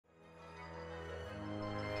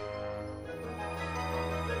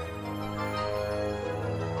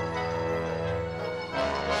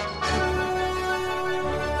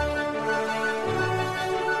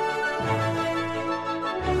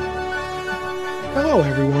Hello,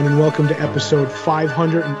 everyone, and welcome to episode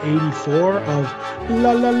 584 of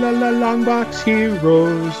La La La La Longbox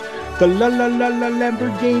Heroes, the La La La La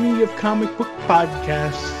Lamborghini of comic book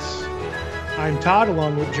podcasts. I'm Todd,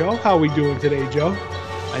 along with Joe. How are we doing today, Joe?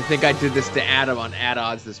 I think I did this to Adam on Ad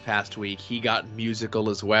Odds this past week. He got musical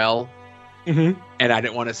as well, Mm-hmm. and I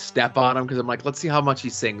didn't want to step on him because I'm like, let's see how much he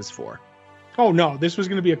sings for. Oh, no, this was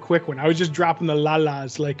going to be a quick one. I was just dropping the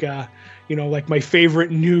la-las like my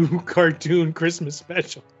favorite new cartoon Christmas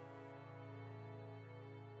special.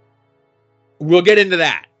 We'll get into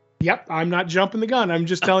that. Yep, I'm not jumping the gun. I'm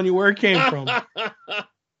just telling you where it came from.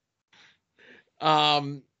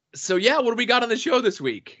 So yeah, what do we got on the show this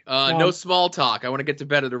week? No small talk. I want to get to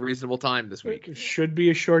bed at a reasonable time this week. It should be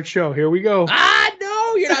a short show. Here we go.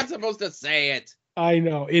 No, you're not supposed to say it. I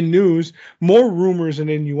know. In news, more rumors and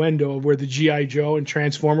innuendo of where the G.I. Joe and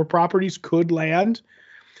Transformer properties could land.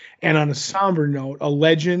 And on a somber note, a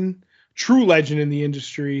legend, true legend in the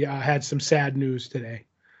industry, had some sad news today.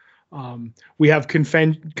 We have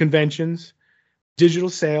conventions, digital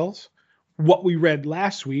sales, what we read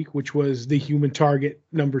last week, which was The Human Target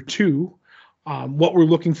 #2, what we're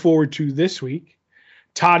looking forward to this week.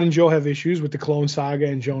 Todd and Joe have issues with the Clone Saga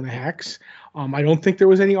and Jonah Hex. I don't think there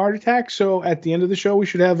was any art attack, so at the end of the show, we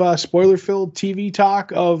should have a spoiler-filled TV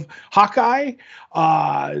talk of Hawkeye,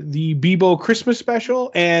 the Bebo Christmas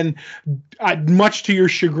special, and much to your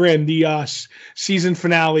chagrin, the season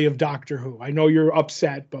finale of Doctor Who. I know you're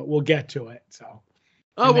upset, but we'll get to it. So,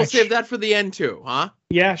 we'll save that for the end too, huh?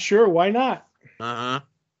 Yeah, sure. Why not? I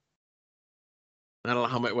don't know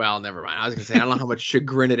how much. Well, never mind. I was gonna say I don't know how much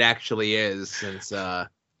chagrin it actually is since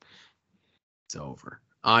it's over.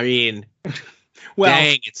 I mean,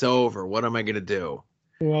 dang, it's over. What am I gonna do?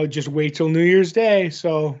 Well, just wait till New Year's Day.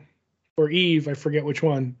 Or Eve. I forget which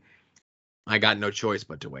one. I got no choice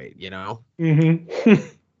but to wait. You know. Mm-hmm.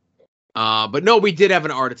 But no, we did have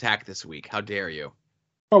an art attack this week. How dare you?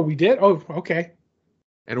 Oh, we did. Oh, okay.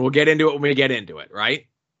 And we'll get into it when we get into it, right?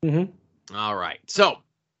 Mm-hmm. All right. So.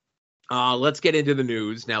 Let's get into the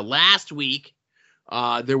news. Now, last week,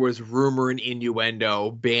 there was rumor and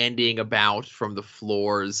innuendo bandying about from the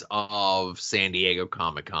floors of San Diego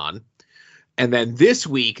Comic-Con. And then this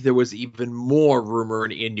week, there was even more rumor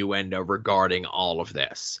and innuendo regarding all of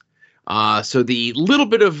this. So the little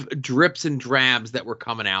bit of drips and drabs that were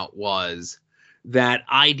coming out was that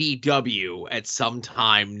IDW at some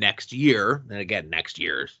time next year, and again, next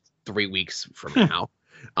year, 3 weeks from now,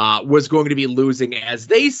 was going to be losing, as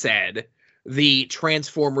they said, the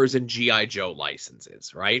Transformers and G.I. Joe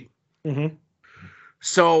licenses, right? Mm-hmm.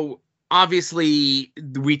 So, obviously,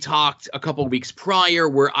 we talked a couple of weeks prior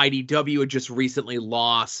where IDW had just recently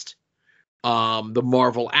lost the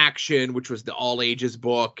Marvel Action, which was the all-ages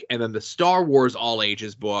book, and then the Star Wars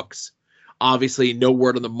all-ages books. Obviously, no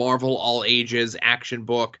word on the Marvel all-ages action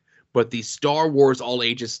book, but the Star Wars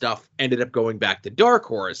all-ages stuff ended up going back to Dark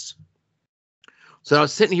Horse. So I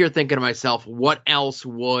was sitting here thinking to myself, what else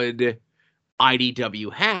would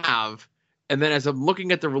IDW have? And then as I'm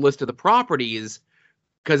looking at the list of the properties,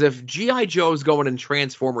 because if G.I. Joe's going and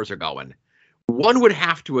Transformers are going, one would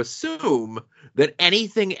have to assume that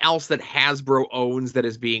anything else that Hasbro owns that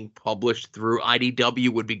is being published through IDW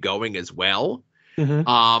would be going as well,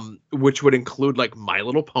 which would include like My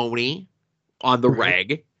Little Pony on the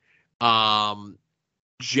reg,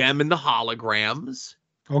 Gem and the Holograms.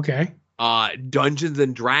 Okay. Dungeons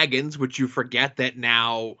and Dragons, which you forget that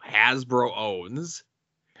now Hasbro owns.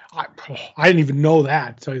 I didn't even know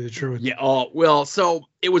that, to tell you the truth. Yeah. Well, so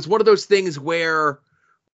it was one of those things where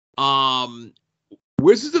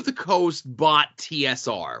Wizards of the Coast bought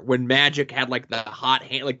TSR when Magic had like the hot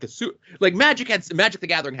hand, like the suit, like Magic the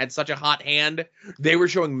Gathering had such a hot hand. They were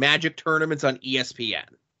showing Magic tournaments on ESPN.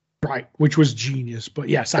 Right, which was genius. But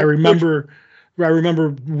yes, I remember.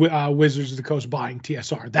 Wizards of the Coast buying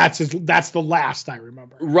TSR. That's the last I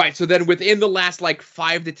remember. Right. So then within the last like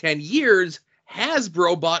 5 to 10 years,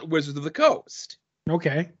 Hasbro bought Wizards of the Coast.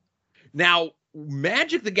 Okay. Now,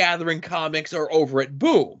 Magic the Gathering comics are over at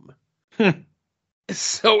Boom.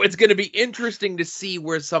 So it's going to be interesting to see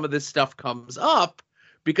where some of this stuff comes up,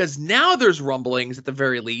 because now there's rumblings at the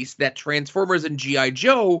very least that Transformers and G.I.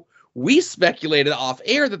 Joe, we speculated off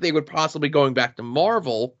air that they would possibly going back to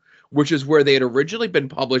Marvel, which is where they had originally been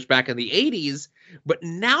published back in the 80s, but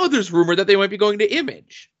now there's rumor that they might be going to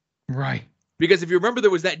Image. Right. Because if you remember, there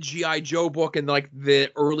was that G.I. Joe book in like the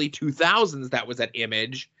early 2000s that was at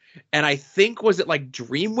Image, and I think, was it like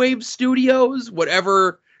Dreamwave Studios?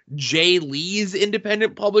 Whatever Jay Lee's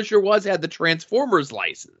independent publisher was, had the Transformers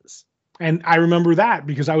license. And I remember that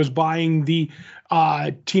because I was buying the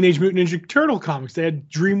Teenage Mutant Ninja Turtle comics.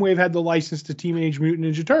 Dreamwave had the license to Teenage Mutant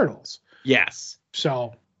Ninja Turtles. Yes.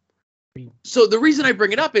 So the reason I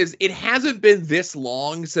bring it up is it hasn't been this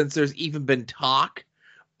long since there's even been talk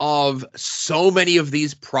of so many of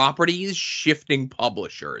these properties shifting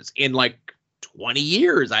publishers in like 20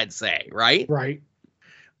 years, I'd say, right? Right.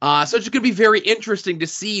 So it's going to be very interesting to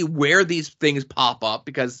see where these things pop up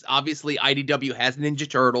because obviously IDW has Ninja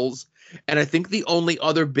Turtles, and I think the only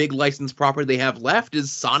other big licensed property they have left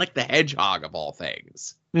is Sonic the Hedgehog of all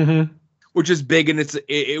things, which is big in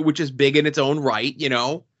its own right, you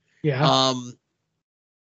know. Yeah.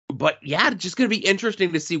 But yeah, it's just going to be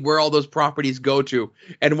interesting to see where all those properties go to.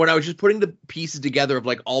 And when I was just putting the pieces together of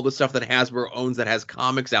like all the stuff that Hasbro owns that has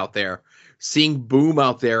comics out there, seeing Boom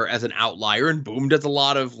out there as an outlier, and Boom does a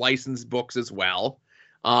lot of licensed books as well.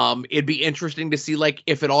 It'd be interesting to see like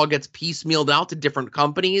if it all gets piecemealed out to different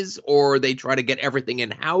companies, or they try to get everything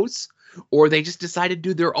in house, or they just decide to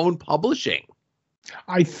do their own publishing.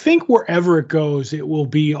 I think wherever it goes, it will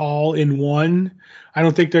be all in one. I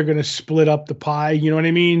don't think they're going to split up the pie. You know what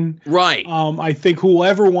I mean? Right. I think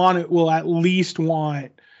whoever want it will at least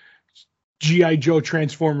want G.I. Joe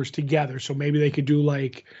Transformers together. So maybe they could do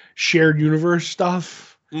like shared universe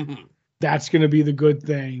stuff. Mm-hmm. That's going to be the good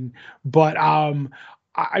thing. But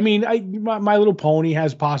I mean, My Little Pony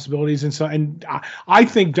has possibilities, and I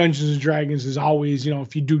think Dungeons and Dragons is always, you know,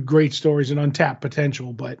 if you do great stories, an untapped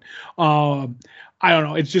potential. But I don't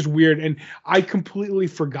know, it's just weird, and I completely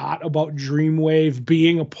forgot about Dreamwave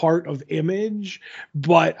being a part of Image,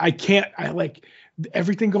 but I like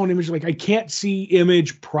everything going Image. Like I can't see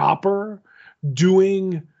Image proper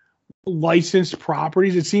doing licensed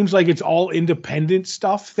properties. It seems like it's all independent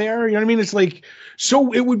stuff there. You know what I mean? It's like,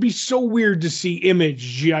 so it would be so weird to see Image,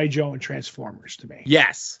 G.I. Joe, and Transformers to me.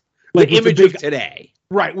 Yes. Like the Image of today.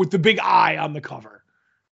 Right. With the big eye on the cover.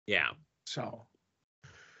 Yeah. So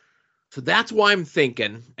that's why I'm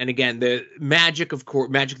thinking, and again, the Magic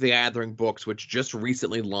the Gathering books, which just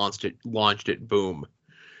recently launched at Boom,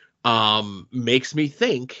 makes me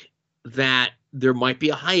think that there might be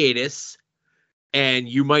a hiatus. And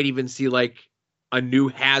you might even see like a new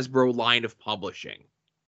Hasbro line of publishing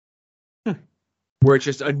where it's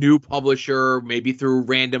just a new publisher, maybe through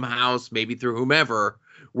Random House, maybe through whomever,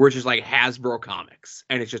 where it's just like Hasbro Comics.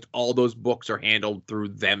 And it's just all those books are handled through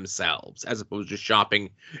themselves as opposed to shopping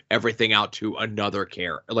everything out to another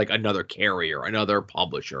carrier, another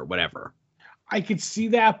publisher, whatever. I could see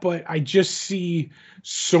that, but I just see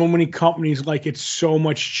so many companies like it's so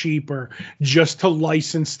much cheaper just to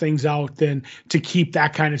license things out than to keep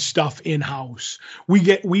that kind of stuff in house.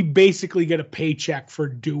 We basically get a paycheck for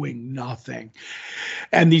doing nothing.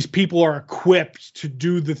 And these people are equipped to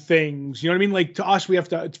do the things. You know what I mean? Like to us, we have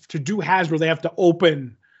to do Hasbro, they have to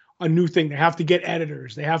open a new thing. They have to get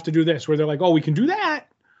editors. They have to do this where they're like, oh, we can do that.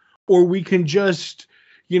 Or we can just,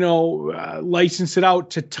 you know, license it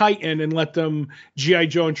out to Titan and let them G.I.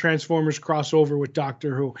 Joe and Transformers cross over with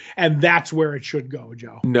Doctor Who. And that's where it should go,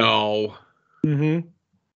 Joe. No. Mm-hmm.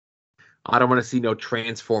 I don't want to see no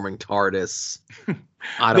transforming TARDIS.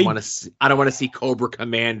 I don't want to see Cobra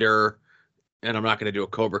Commander, and I'm not going to do a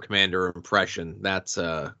Cobra Commander impression. That's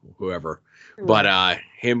whoever. Right. But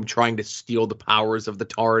him trying to steal the powers of the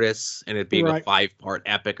TARDIS and it being a 5-part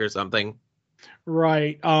epic or something.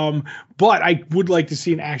 Right. But I would like to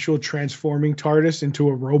see an actual transforming TARDIS into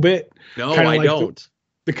a robot. No, I don't.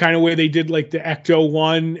 The kind of way they did like the Ecto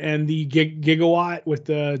 1 and the Gigawatt with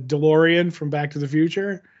the DeLorean from Back to the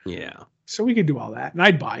Future. Yeah. So we could do all that, and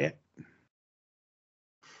I'd buy it.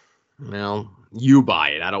 Well, you buy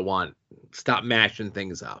it. I don't want. Stop mashing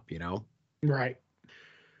things up, you know? Right.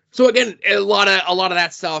 So again, a lot of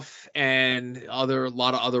that stuff and a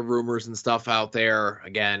lot of other rumors and stuff out there.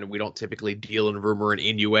 Again, we don't typically deal in rumor and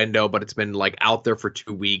innuendo, but it's been like out there for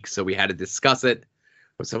 2 weeks, so we had to discuss it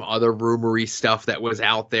with some other rumory stuff that was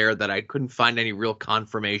out there that I couldn't find any real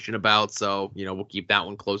confirmation about. So, you know, we'll keep that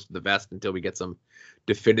one close to the vest until we get some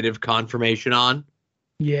definitive confirmation on.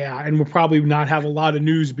 Yeah, and we'll probably not have a lot of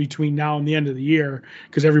news between now and the end of the year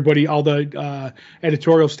because all the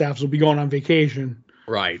editorial staffs will be going on vacation.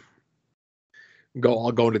 Right.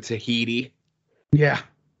 All going to Tahiti. Yeah.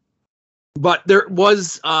 But there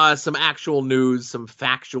was some actual news, some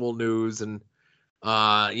factual news, and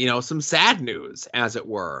some sad news, as it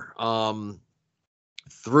were.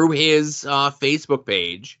 Through his Facebook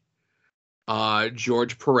page,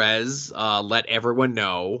 George Perez let everyone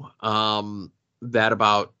know that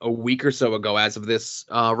about a week or so ago, as of this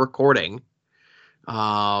recording,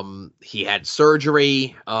 he had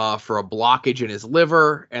surgery for a blockage in his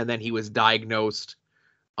liver, and then he was diagnosed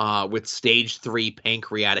with stage 3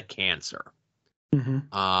 pancreatic cancer.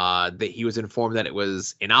 That he was informed that it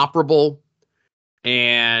was inoperable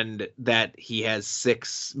and that he has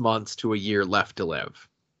 6 months to a year left to live.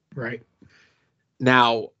 Right.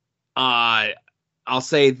 Now, I'll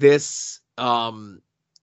say this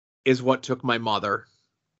is what took my mother.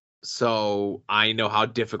 So I know how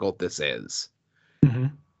difficult this is.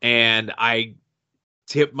 And I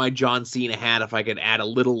tip my John Cena hat if I could add a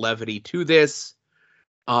little levity to this.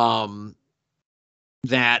 That,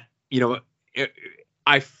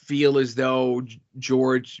 I feel as though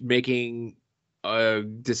George making a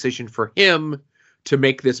decision for him to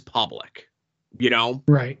make this public,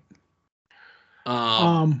 Right.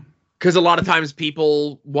 Because a lot of times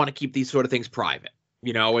people want to keep these sort of things private,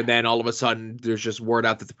 and then all of a sudden there's just word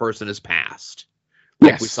out that the person has passed.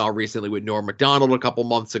 Like we saw recently with Norm Macdonald a couple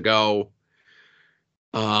months ago.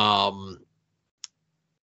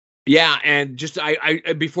 Yeah, and just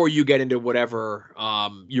I before you get into whatever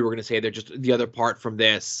you were going to say there, just the other part from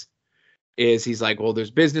this is he's like, well, there's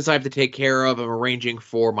business I have to take care of. I'm arranging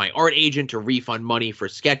for my art agent to refund money for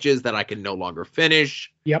sketches that I can no longer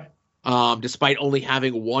finish. Yep. Despite only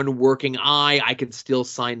having one working eye, I can still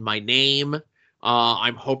sign my name.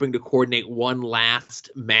 I'm hoping to coordinate one last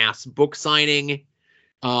mass book signing.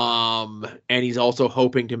 And he's also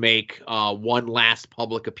hoping to make one last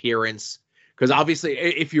public appearance. Because obviously,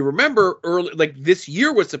 if you remember, early, this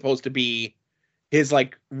year was supposed to be his,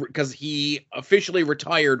 because he officially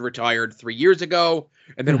retired 3 years ago.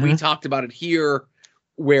 And then we talked about it here,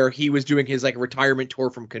 where he was doing his, retirement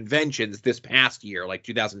tour from conventions this past year,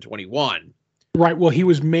 2021. Right. Well, he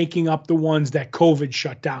was making up the ones that COVID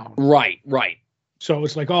shut down. Right. So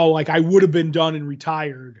it's I would have been done and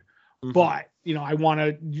retired, but, I want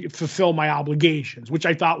to fulfill my obligations, which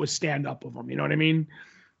I thought was stand up of him. You know what I mean?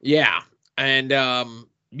 Yeah. And,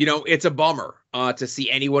 it's a bummer to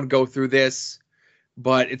see anyone go through this,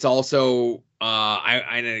 but it's also,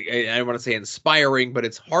 I don't want to say inspiring, but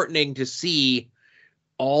it's heartening to see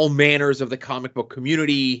all manners of the comic book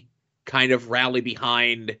community kind of rally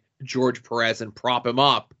behind George Perez and prop him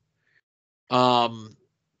up.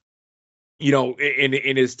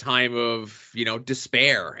 In his time of,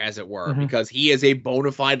 despair, as it were, because he is a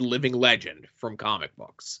bona fide living legend from comic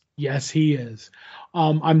books. Yes, he is.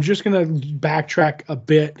 I'm just going to backtrack a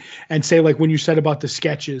bit and say, when you said about the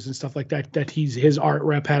sketches and stuff like that, that his art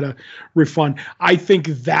rep had a refund. I think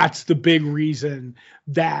that's the big reason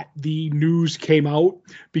that the news came out,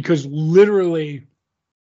 because literally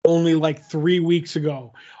only 3 weeks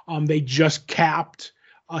ago, they just capped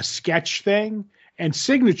a sketch thing and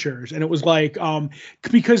signatures. And it was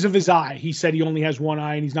because of his eye, he said he only has one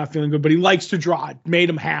eye and he's not feeling good, but he likes to draw. It made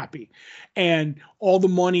him happy. And all the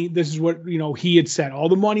money, this is what, he had said, all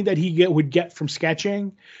the money that he would get from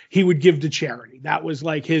sketching, he would give to charity. That was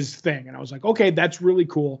his thing. And I was okay, that's really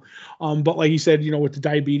cool. But he said, with the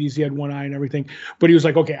diabetes, he had one eye and everything, but he was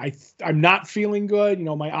okay, I'm not feeling good.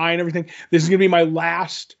 My eye and everything. This is going to be my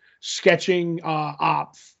last sketching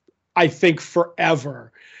op, I think,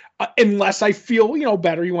 forever. Unless I feel,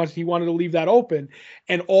 better. He wanted to leave that open.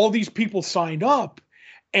 And all these people signed up.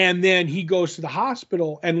 And then he goes to the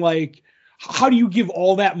hospital and how do you give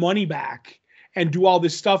all that money back and do all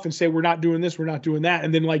this stuff and say, we're not doing this, we're not doing that.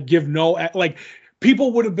 And then give no,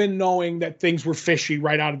 people would have been knowing that things were fishy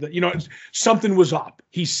right out of the, something was up.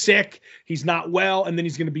 He's sick. He's not well. And then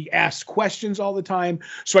he's going to be asked questions all the time.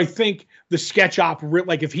 So I think the sketch op,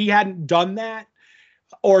 if he hadn't done that,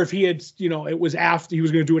 or if he had, it was after he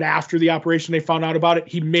was going to do it after the operation, they found out about it,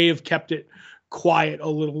 he may have kept it quiet a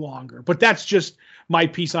little longer. But that's just my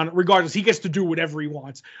piece on it. Regardless, he gets to do whatever he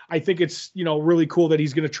wants. I think it's, really cool that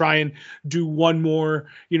he's going to try and do one more,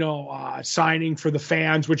 signing for the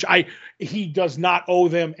fans, which he does not owe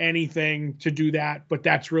them anything to do that, but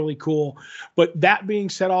that's really cool. But that being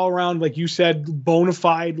said, all around, like you said, bona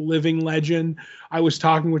fide living legend. I was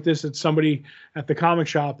talking with somebody at the comic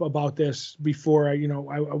shop about this before,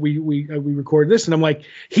 we recorded this, and I'm like,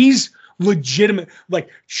 he's legitimate.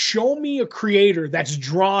 Show me a creator that's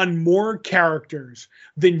drawn more characters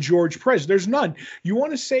than George Perez. There's none. You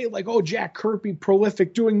want to say oh, Jack Kirby,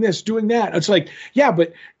 prolific, doing this, doing that. It's yeah,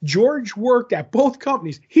 but George worked at both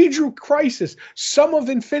companies. He drew Crisis, some of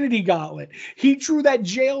Infinity Gauntlet. He drew that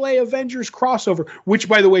JLA Avengers crossover, which,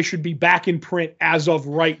 by the way, should be back in print as of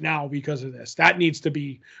right now because of this. That needs to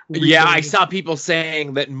be. Yeah, I saw people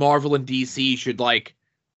saying that Marvel and DC should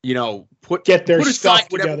get their put stuff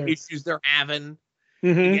aside whatever together. Issues they're having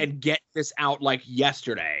and get this out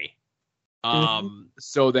yesterday.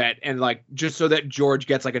 So that, and just so that George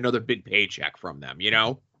gets another big paycheck from them,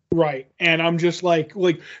 Right. And I'm just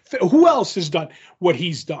who else has done what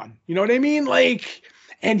he's done? You know what I mean?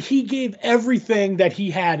 And he gave everything that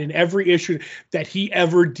he had in every issue that he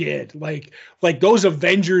ever did. Like those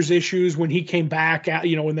Avengers issues when he came back,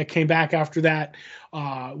 when they came back after that,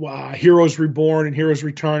 Heroes Reborn and Heroes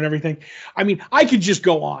Return and everything. I mean, I could just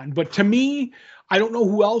go on, but to me, I don't know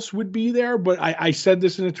who else would be there, but I said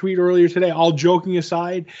this in a tweet earlier today, all joking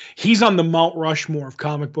aside, he's on the Mount Rushmore of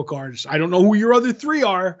comic book artists. I don't know who your other three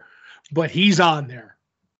are, but he's on there.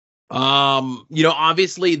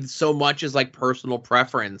 Obviously so much is like personal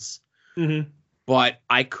preference, but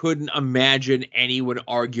I couldn't imagine anyone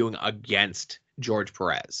arguing against George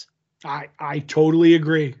Perez. I totally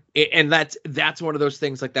agree. And that's one of those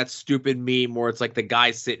things, like that stupid meme where it's like the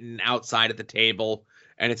guy sitting outside at the table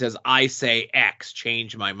and it says, I say X,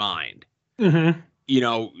 change my mind. You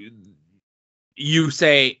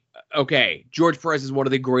say, okay, George Perez is one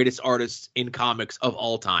of the greatest artists in comics of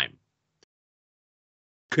all time.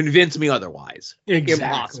 Convince me otherwise. Exactly.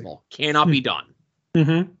 Impossible. Cannot be done.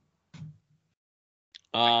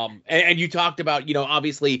 And you talked about,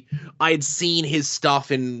 obviously I had seen his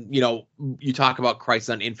stuff in, you talk about Crisis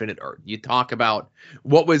on Infinite Earth. You talk about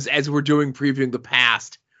what was, as we're previewing the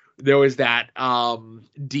past, there was that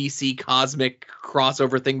DC cosmic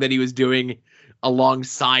crossover thing that he was doing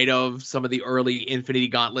alongside of some of the early Infinity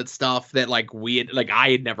Gauntlet stuff that I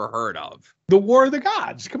had never heard of. The War of the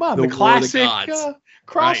Gods. Come on, the classic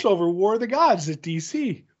crossover, right. War of the Gods at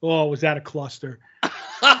DC. Oh, was that a cluster?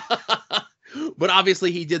 But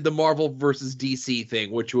obviously he did the Marvel versus DC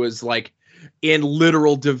thing, which was like in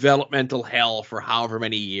literal developmental hell for however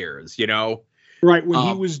many years, Right, when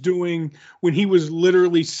he was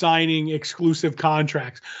literally signing exclusive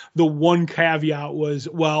contracts, the one caveat was,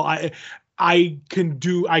 well, I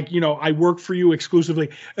work for you exclusively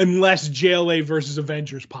unless JLA versus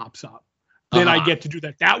Avengers pops up. Then I get to do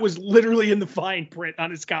that. That was literally in the fine print on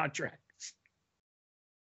his contracts.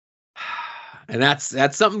 And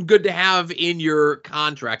that's something good to have in your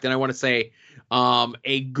contract. And I want to say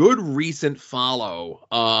a good recent follow,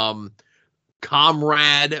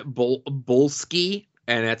 Comrade Bolsky,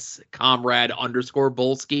 and that's Comrade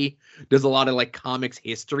 _Bolsky, does a lot of like comics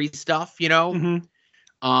history stuff,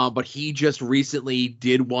 but he just recently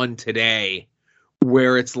did one today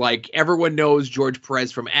where it's like everyone knows George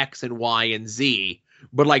Perez from X and Y and Z,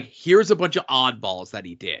 but like here's a bunch of oddballs that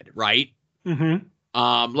he did, right?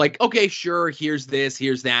 Okay, sure, here's this,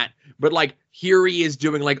 here's that, but like here he is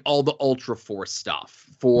doing like all the Ultra Force stuff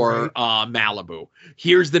for Malibu.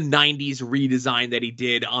 Here's the 90s redesign that he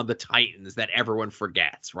did on the Titans that everyone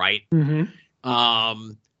forgets, right?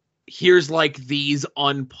 Here's like these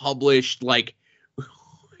unpublished like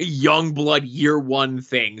Youngblood Year One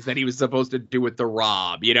things that he was supposed to do with the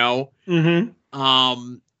Rob, and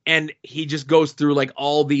he just goes through like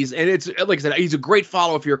all these, and it's like I said, he's a great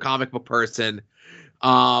follow if you're a comic book person.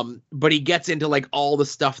 But he gets into like all the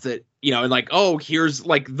stuff that, and like, oh, here's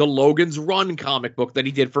like the Logan's Run comic book that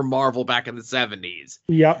he did for Marvel back in the 70s.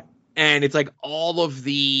 Yep. And it's like all of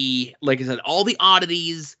the, like I said, all the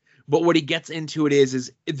oddities. But what he gets into it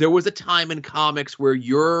is there was a time in comics where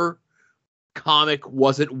your comic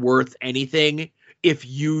wasn't worth anything if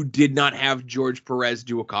you did not have George Perez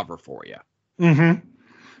do a cover for you. And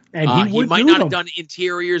he might not have done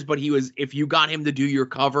interiors, but if you got him to do your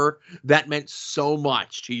cover, that meant so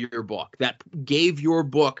much to your book. That gave your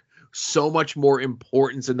book so much more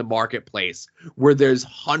importance in the marketplace, where there's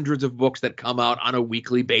hundreds of books that come out on a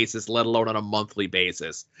weekly basis, let alone on a monthly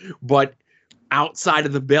basis. But outside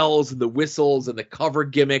of the bells and the whistles and the cover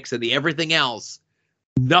gimmicks and the everything else,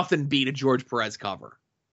 nothing beat a George Perez cover.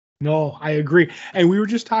 No, I agree. And we were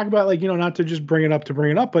just talking about, like, not to just bring it up,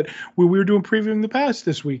 but we were doing Previewing the Past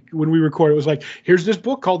this week when we recorded. It was like, here's this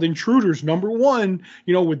book called Intruders, #1,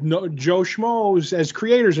 with Joe Schmoes as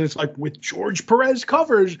creators. And it's like with George Perez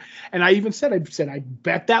covers. And I even said, I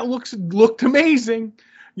bet that looked amazing.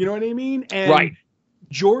 You know what I mean? And right.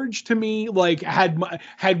 George, to me, like had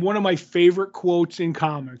one of my favorite quotes in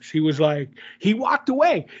comics. He was like, he walked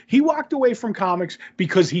away from comics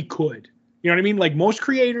because he could. You know what I mean? Like most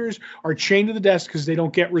creators are chained to the desk because they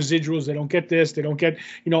don't get residuals. They don't get this. They don't get,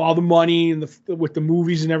 all the money and with the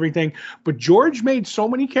movies and everything. But George made so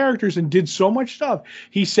many characters and did so much stuff.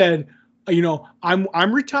 He said,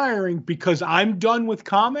 I'm retiring because I'm done with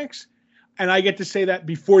comics, and I get to say that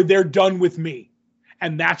before they're done with me.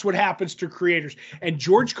 And that's what happens to creators. And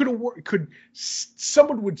George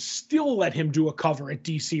someone would still let him do a cover at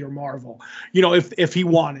DC or Marvel, if he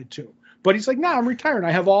wanted to. But he's like, nah, I'm retired.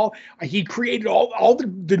 He created all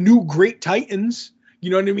the new great Titans.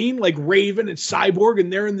 You know what I mean? Like Raven and Cyborg,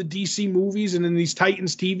 and they're in the DC movies and in these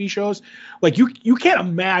Titans TV shows. Like you can't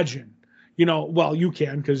imagine, well, you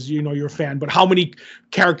can because, you're a fan, but how many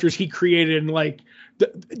characters he created in like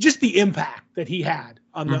just the impact that he had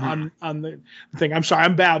on the on the thing. I'm sorry,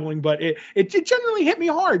 I'm babbling, but it genuinely hit me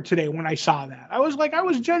hard today when I saw that. I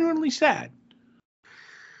was genuinely sad.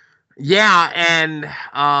 Yeah, and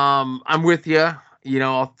I'm with you. You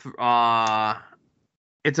know,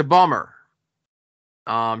 it's a bummer.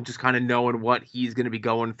 Just kind of knowing what he's going to be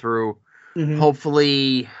going through. Mm-hmm.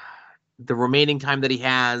 Hopefully, the remaining time that he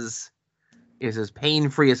has is as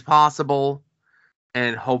pain-free as possible,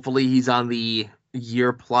 and hopefully he's on the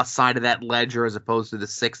year-plus side of that ledger as opposed to the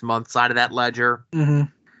 6-month side of that ledger. Mm-hmm.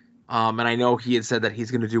 And I know he had said that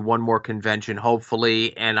he's going to do one more convention,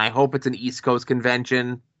 hopefully, and I hope it's an East Coast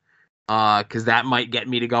convention, because that might get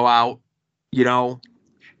me to go out, you know?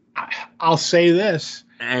 I'll say this.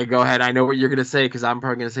 Hey, go ahead. I know what you're going to say, because I'm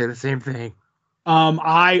probably going to say the same thing.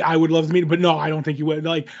 I would love to meet him, but no, I don't think you would.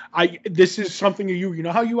 Like, this is something you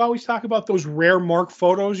know how you always talk about those rare mark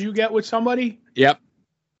photos you get with somebody? Yep.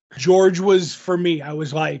 George was for me. I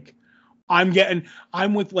was like, I'm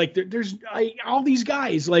with like, there's all these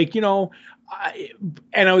guys, like, you know,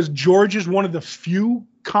 George is one of the few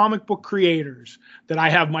comic book creators that I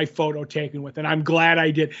have my photo taken with, and I'm glad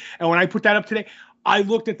I did. And when I put that up today, I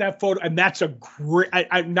looked at that photo, and that's a great,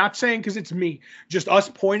 I'm not saying because it's me, just us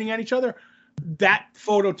pointing at each other. That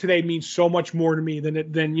photo today means so much more to me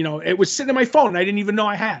than you know, it was sitting in my phone. I didn't even know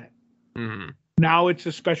I had it. Mm-hmm. Now it's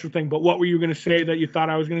a special thing. But what were you going to say that you thought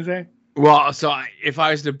I was going to say? Well, so if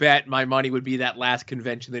I was to bet, my money would be that last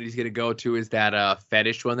convention that he's going to go to is that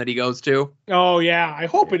fetish one that he goes to. Oh, yeah. I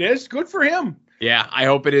hope it is. Good for him. Yeah, I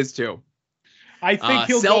hope it is, too. I think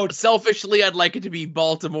he'll go. Selfishly, I'd like it to be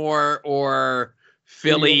Baltimore or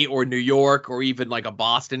Philly or New York or even like a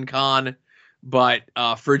Boston con. But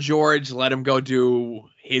for George, let him go do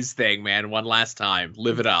his thing, man, one last time.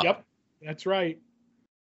 Live it up. Yep, that's right.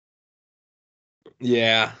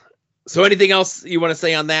 Yeah. So anything else you want to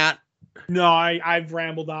say on that? No, I've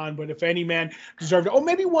rambled on, but if any man deserved it. Oh,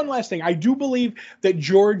 maybe one last thing. I do believe that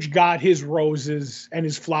George got his roses and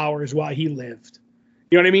his flowers while he lived.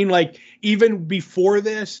 You know what I mean? Like, even before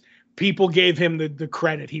this, people gave him the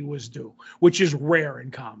credit he was due, which is rare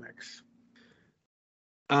in comics.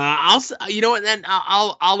 You know what? Then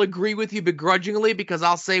I'll agree with you begrudgingly, because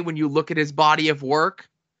I'll say when you look at his body of work,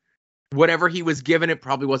 whatever he was given, it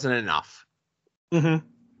probably wasn't enough. Mm-hmm.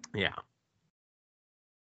 Yeah.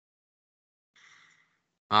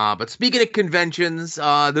 But speaking of conventions,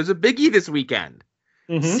 there's a biggie this weekend.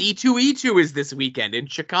 Mm-hmm. C2E2 is this weekend in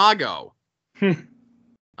Chicago.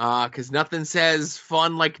 Because nothing says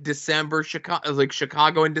fun like December,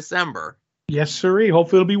 Chicago in December. Yes, sirree.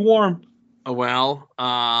 Hopefully it'll be warm. Well,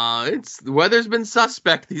 the weather's been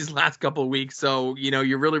suspect these last couple of weeks, so you know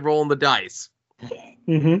you're really rolling the dice.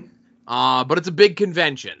 Mm-hmm. But it's a big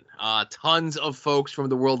convention. Tons of folks from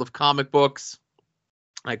the world of comic books.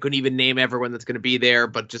 I couldn't even name everyone that's going to be there,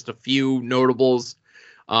 but just a few notables.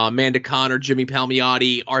 Amanda Connor, Jimmy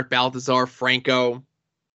Palmiotti, Art Balthazar, Franco,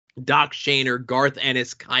 Doc Shaner, Garth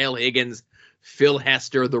Ennis, Kyle Higgins, Phil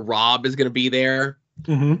Hester, The Rob is going to be there.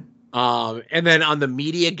 Mm-hmm. And then on the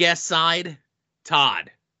media guest side,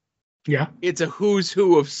 Todd. Yeah. It's a who's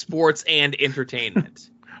who of sports and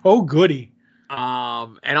entertainment. Oh, goody.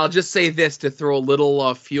 And I'll just say this to throw a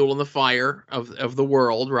little fuel in the fire of the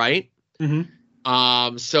world, right?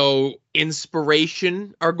 Mm-hmm. So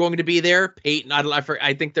Inspiration are going to be there. Peyton,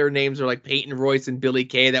 I think their names are like Peyton Royce and Billy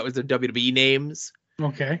Kay. That was their WWE names.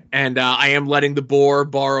 Okay. And I am letting the Boar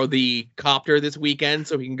borrow the copter this weekend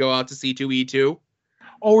so he can go out to C2E2.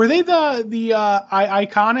 Oh, were they the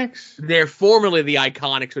Iconics? They're formerly the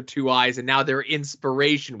Iconics with 2 eyes, and now they're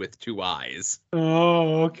Inspiration with 2 eyes.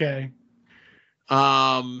 Oh, okay.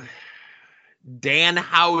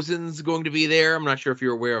 Danhausen's going to be there. I'm not sure if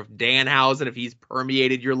you're aware of Danhausen, if he's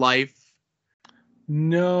permeated your life.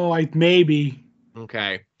 No, maybe.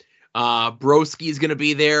 Okay. Broski's going to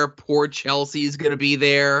be there. Poor Chelsea's going to be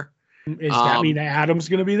there. Does that mean Adam's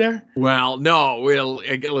going to be there? Well, no.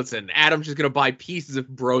 Listen, Adam's just going to buy pieces of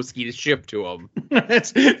Broski to ship to him.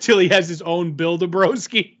 Till he has his own build of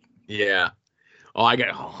Broski. Yeah. I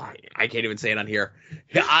can't even say it on here.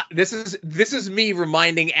 This is me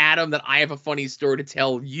reminding Adam that I have a funny story to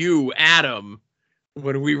tell you, Adam,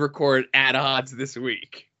 when we record Ad Odds this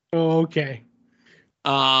week. Oh, okay.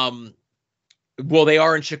 Well, they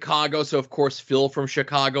are in Chicago, so of course Phil from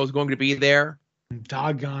Chicago is going to be there.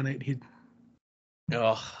 Doggone it.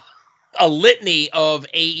 A litany of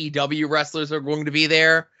AEW wrestlers are going to be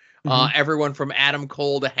there. Mm-hmm. Everyone from Adam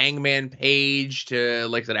Cole to Hangman Page to,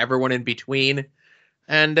 like I said, everyone in between.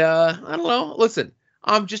 And I don't know. Listen,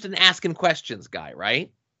 I'm just an asking questions guy,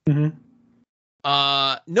 right? Mm-hmm.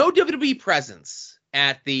 No WWE presence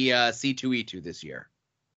at the C2E2 this year.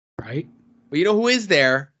 Right. But you know who is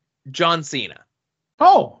there? John Cena.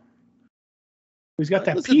 Oh, he's got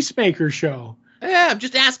that Listen, Peacemaker show. Yeah, I'm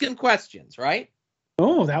just asking questions, right?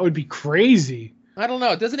 Oh, that would be crazy. I don't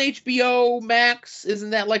know. Doesn't HBO Max, isn't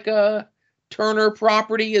that like a Turner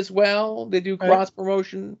property as well? They do cross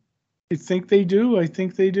promotion. I think they do.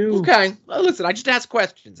 Okay. Well, listen, I just ask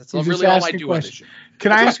questions. That's really all I do on this show.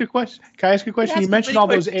 Can I ask a question? You mentioned all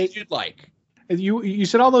those you'd like. You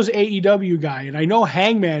said all those AEW guy, and I know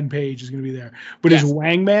Hangman Page is going to be there, but is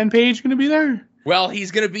Wangman Page going to be there? Well, he's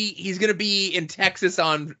gonna be in Texas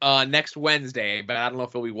on next Wednesday, but I don't know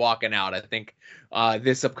if he'll be walking out. I think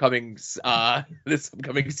this upcoming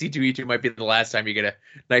C2E2 might be the last time you get a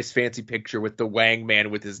nice fancy picture with the Wangman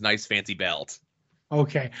with his nice fancy belt.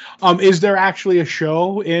 Okay. Is there actually a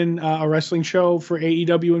show a wrestling show for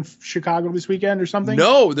AEW in Chicago this weekend or something?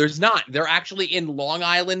 No, there's not. They're actually in Long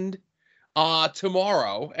Island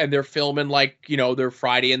tomorrow, and they're filming they're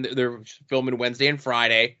Friday and they're filming Wednesday and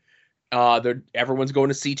Friday. Everyone's going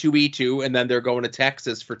to C2E2, and then they're going to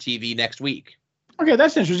Texas for TV next week. Okay,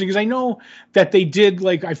 that's interesting because I know that they did,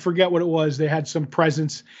 I forget what it was. They had some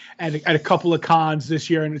presence at a couple of cons this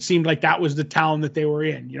year, and it seemed like that was the town that they were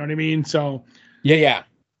in. You know what I mean? So yeah.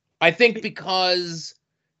 I think because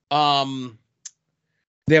they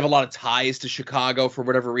have a lot of ties to Chicago for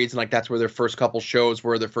whatever reason. Like that's where their first couple shows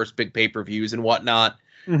were, their first big pay-per-views and whatnot.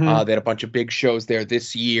 Mm-hmm. They had a bunch of big shows there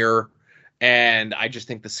this year. And I just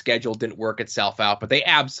think the schedule didn't work itself out, but they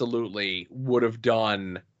absolutely would have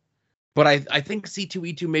done. But I think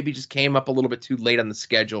C2E2 maybe just came up a little bit too late on the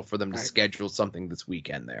schedule for them to schedule something this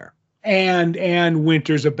weekend there. And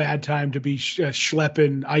winter's a bad time to be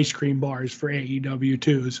schlepping ice cream bars for AEW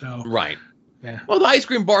too. So right, yeah. Well, the ice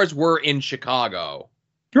cream bars were in Chicago,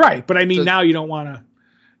 right? But I mean, now you don't want to,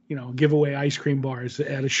 give away ice cream bars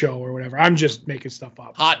at a show or whatever. I'm just making stuff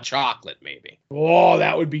up. Hot chocolate, maybe. Oh,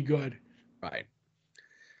 that would be good. Right.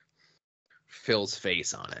 Phil's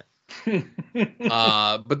face on it.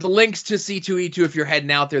 But the links to C2E2, if you're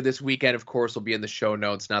heading out there this weekend, of course, will be in the show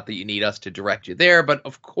notes. Not that you need us to direct you there, but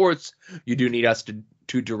of course, you do need us to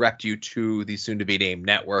direct you to the soon-to-be-named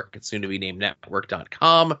network at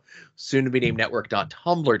soon-to-be-named-network.com,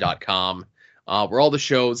 soon-to-be-named-network.tumblr.com, where all the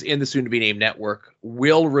shows in the soon-to-be-named network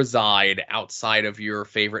will reside outside of your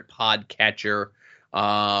favorite podcatcher,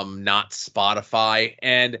 not Spotify.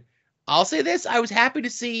 And I'll say this, I was happy to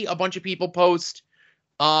see a bunch of people post,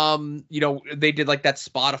 they did like that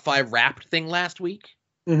Spotify Wrapped thing last week.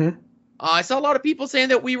 Mm-hmm. I saw a lot of people saying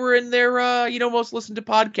that we were in their, most listened to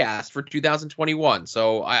podcast for 2021.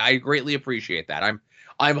 So I greatly appreciate that.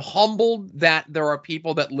 I'm humbled that there are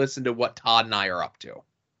people that listen to what Todd and I are up to.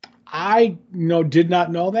 I did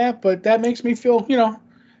not know that, but that makes me feel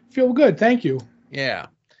good. Thank you. Yeah.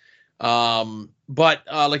 But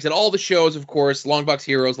like I said, all the shows, of course, Longbox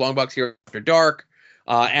Heroes After Dark,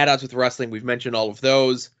 At Odds with Wrestling. We've mentioned all of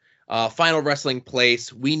those. Final Wrestling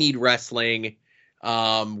Place, We Need Wrestling,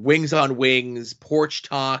 Wings on Wings, Porch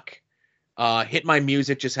Talk, Hit My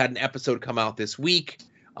Music just had an episode come out this week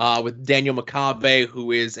with Daniel Makabe,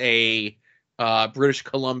 who is a British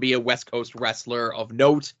Columbia West Coast wrestler of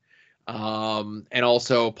note. And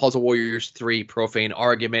also Puzzle Warriors 3, Profane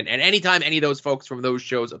Argument. And anytime any of those folks from those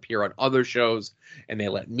shows appear on other shows and they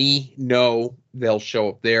let me know, they'll show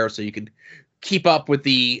up there. So you can keep up with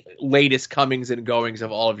the latest comings and goings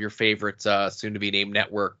of all of your favorite soon-to-be-named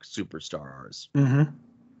network superstars. Mm-hmm.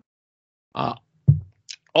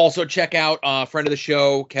 Also check out a friend of the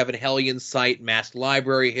show, Kevin Hellion's site, Masked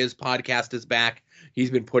Library. His podcast is back. He's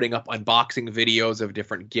been putting up unboxing videos of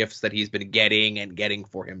different gifts that he's been getting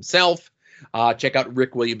for himself. Check out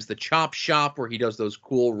Rick Williams' The Chop Shop, where he does those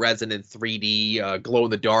cool resin and 3D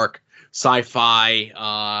glow-in-the-dark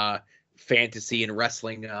sci-fi, fantasy, and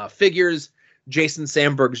wrestling figures. Jason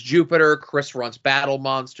Sandberg's Jupiter, Chris Runt's Battle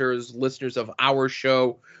Monsters, listeners of our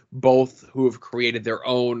show, both who have created their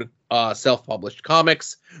own self-published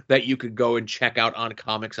comics that you could go and check out on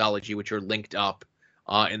Comixology, which are linked up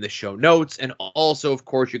in the show notes. And also, of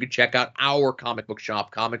course, you can check out our comic book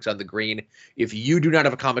shop, Comics on the Green. If you do not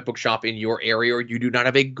have a comic book shop in your area, or you do not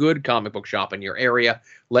have a good comic book shop in your area,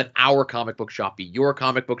 let our comic book shop be your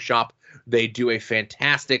comic book shop. They do a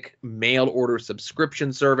fantastic mail order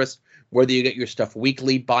subscription service. Whether you get your stuff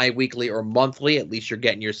weekly, bi-weekly, or monthly, at least you're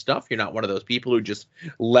getting your stuff. You're not one of those people who just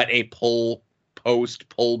let a pull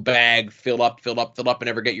bag fill up, and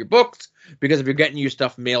never get your books. Because if you're getting your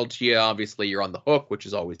stuff mailed to you, obviously you're on the hook, which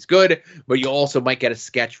is always good. But you also might get a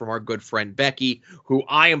sketch from our good friend Becky, who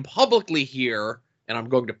I am publicly here, and I'm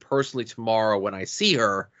going to personally tomorrow when I see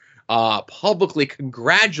her, publicly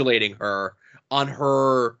congratulating her on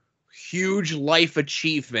her huge life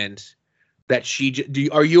achievement that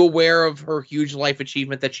are you aware of her huge life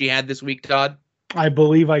achievement that she had this week, Todd? I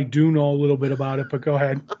believe I do know a little bit about it, but go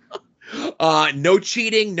ahead. No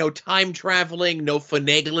cheating, no time traveling, no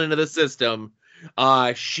finagling into the system.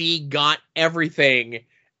 She got everything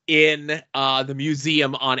in the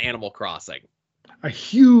museum on Animal Crossing. A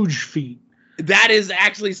huge feat. That is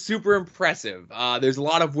actually super impressive. There's a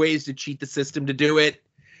lot of ways to cheat the system to do it.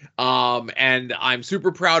 And I'm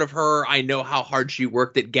super proud of her. I know how hard she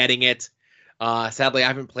worked at getting it. Sadly, I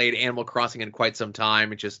haven't played Animal Crossing in quite some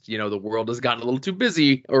time. It's just, the world has gotten a little too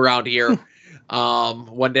busy around here.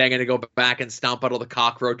 One day I'm going to go back and stomp out all the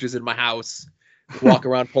cockroaches in my house, walk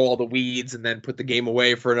around, pull all the weeds, and then put the game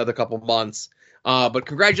away for another couple months. But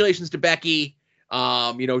congratulations to Becky.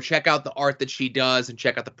 Check out the art that she does and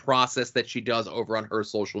check out the process that she does over on her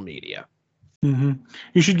social media. Mm-hmm.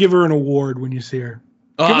 You should give her an award when you see her.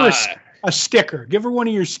 Give her a sticker. Give her one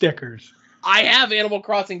of your stickers. I have Animal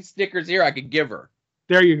Crossing stickers here I could give her.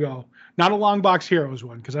 There you go. Not a Long Box Heroes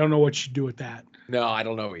one, because I don't know what she'd do with that. No, I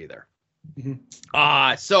don't know either.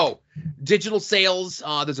 Mm-hmm. So digital sales,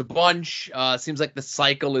 there's a bunch. Seems like the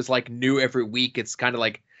cycle is like new every week. It's kind of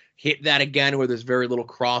like hit that again where there's very little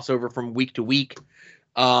crossover from week to week.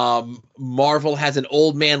 Marvel has an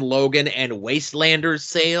Old Man Logan and Wastelanders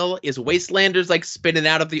sale. Is Wastelanders like spinning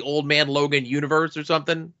out of the Old Man Logan universe or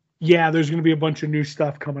something? Yeah, there's going to be a bunch of new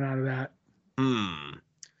stuff coming out of that.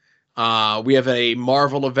 We have a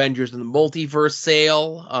Marvel Avengers in the Multiverse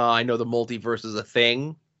sale. I know the multiverse is a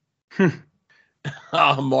thing.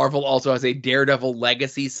 Marvel also has a Daredevil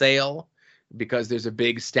Legacy sale because there's a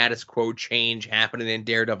big status quo change happening in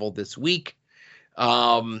Daredevil this week.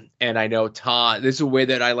 And I know Todd, this is a way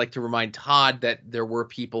that I like to remind Todd that there were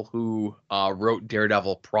people who wrote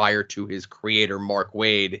Daredevil prior to his creator, Mark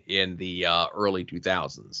Waid, in the early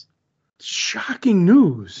 2000s. Shocking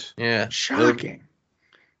news. Yeah. Shocking.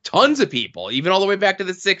 Tons of people, even all the way back to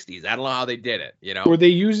the 60s. I don't know how they did it, Were they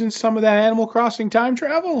using some of that Animal Crossing time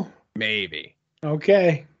travel? Maybe.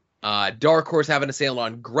 Okay. Dark Horse having a sale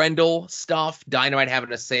on Grendel stuff. Dynamite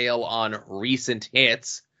having a sale on recent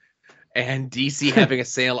hits. And DC having a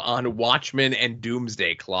sale on Watchmen and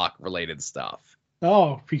Doomsday Clock related stuff.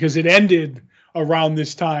 Oh, because it ended around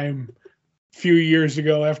this time a few years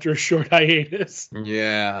ago after a short hiatus.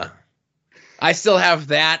 Yeah. I still have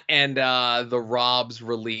that and the Rob's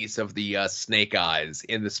release of the Snake Eyes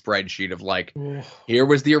in the spreadsheet of like, here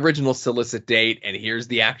was the original solicit date and here's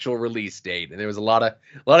the actual release date. And there was a lot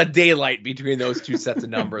of daylight between those two sets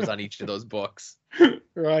of numbers on each of those books.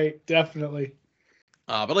 Right, definitely.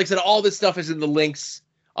 But like I said, all this stuff is in the links.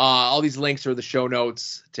 All these links are the show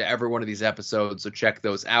notes to every one of these episodes, so check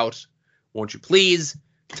those out, won't you please?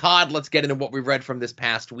 Todd, let's get into what we read from this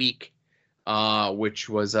past week, which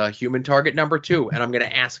was Human Target number 2, and I'm going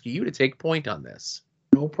to ask you to take point on this.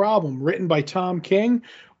 No problem. Written by Tom King,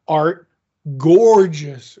 art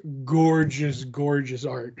gorgeous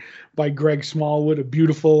art by Greg Smallwood. A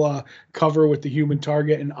beautiful cover with the Human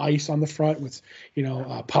Target and ice on the front with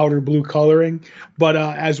powder blue coloring. But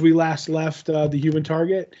as we last left the Human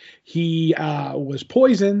Target, he was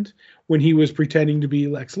poisoned when he was pretending to be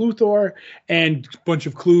Lex Luthor, and a bunch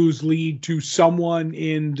of clues lead to someone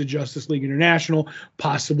in the Justice League International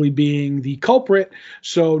possibly being the culprit.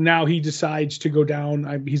 So now he decides to go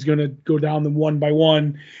down. He's going to go down them one by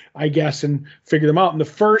one, I guess, and figure them out. And the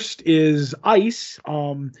first is Ice,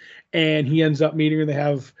 and he ends up meeting her. They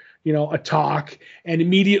have a talk, and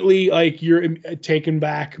immediately you're taken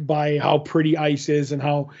back by how pretty Ice is and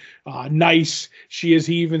how nice she is.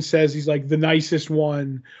 He even says he's like the nicest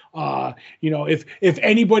one. If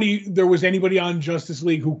there was anybody on Justice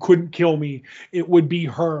League who couldn't kill me, it would be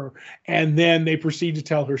her. And then they proceed to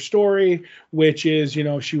tell her story, which is,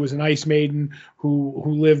 she was an ice maiden who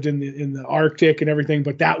lived in the Arctic and everything,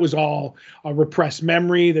 but that was all a repressed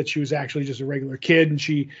memory, that she was actually just a regular kid, and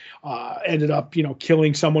she ended up,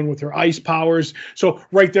 killing someone with her ice powers. So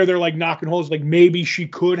right there, they're like knocking holes, like maybe she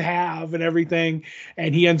could have and everything.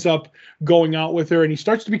 And he ends up going out with her, and he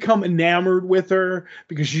starts to become enamored with her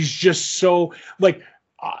because she's just so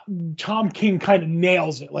Tom King kind of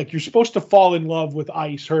nails it. Like, you're supposed to fall in love with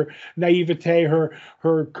Ice, her naivete, her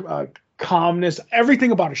calmness,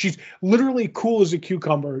 everything about her. She's literally cool as a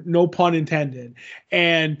cucumber, no pun intended.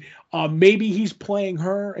 And maybe he's playing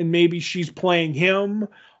her and maybe she's playing him.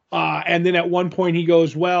 And then at one point he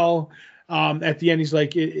goes, at the end, he's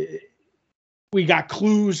like, we got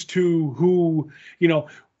clues to who,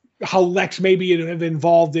 how Lex maybe have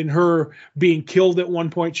involved in her being killed at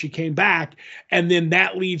one point. She came back, and then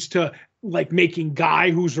that leads to making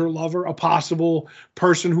Guy, who's her lover, a possible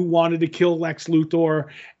person who wanted to kill Lex Luthor.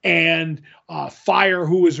 And Fire,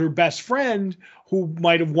 who was her best friend, who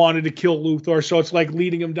might have wanted to kill Luthor. So it's like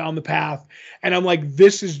leading him down the path. And I'm like,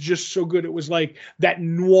 this is just so good. It was like that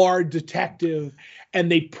noir detective.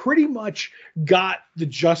 And they pretty much got the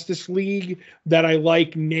Justice League that I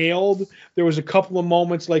like nailed. There was a couple of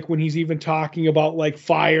moments like when he's even talking about like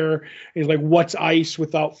fire. He's like, what's ice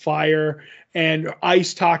without fire? And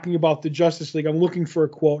Ice talking about the Justice League. I'm looking for a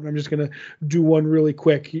quote, and I'm just going to do one really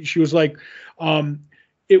quick. She was like,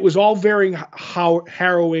 it was all very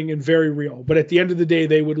harrowing and very real, but at the end of the day,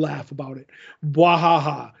 they would laugh about it. Blah, ha,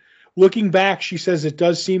 ha. Looking back, she says it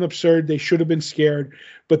does seem absurd. They should have been scared,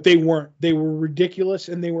 but they weren't. They were ridiculous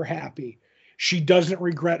and they were happy. She doesn't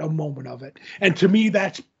regret a moment of it. And to me,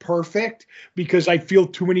 that's perfect because I feel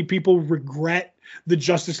too many people regret the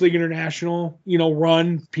Justice League International,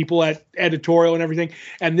 run, people at editorial and everything.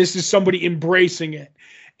 And this is somebody embracing it.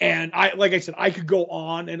 And like I said, I could go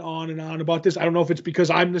on and on and on about this. I don't know if it's because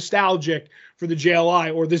I'm nostalgic for the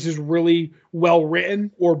JLI or this is really well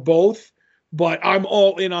written or both, but I'm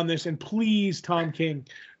all in on this. And please, Tom King,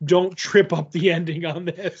 don't trip up the ending on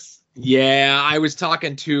this. Yeah, I was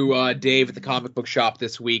talking to Dave at the comic book shop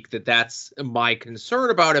this week that's my concern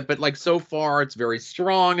about it. But like so far, it's very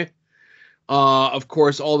strong. Of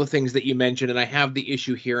course, all the things that you mentioned, and I have the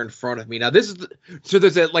issue here in front of me. Now, there's a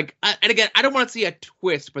and again, I don't want to see a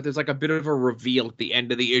twist, but there's like a bit of a reveal at the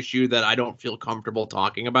end of the issue that I don't feel comfortable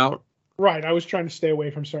talking about. Right. I was trying to stay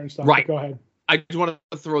away from certain stuff. Right. Go ahead. I just want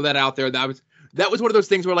to throw that out there. That was one of those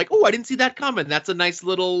things where like, oh, I didn't see that coming. That's a nice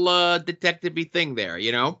little detective-y thing there,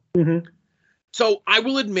 Mm-hmm. So I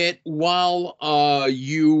will admit, while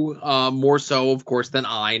you more so, of course, than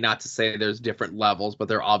I, not to say there's different levels, but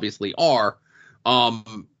there obviously are,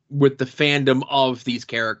 with the fandom of these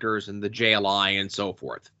characters and the JLI and so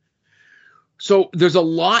forth. So there's a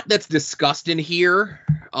lot that's discussed in here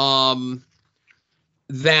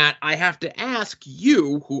that I have to ask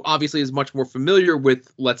you, who obviously is much more familiar with,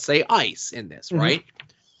 let's say, Ice in this, right?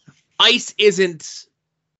 Mm-hmm. Ice isn't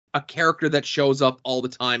a character that shows up all the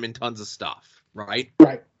time in tons of stuff. Right?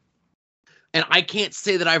 Right. And I can't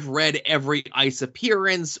say that I've read every Ice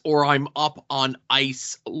appearance or I'm up on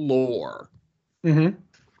Ice lore. Mm-hmm.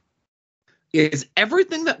 Is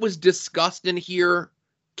everything that was discussed in here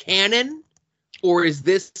canon? Or is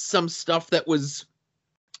this some stuff that was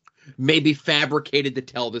maybe fabricated to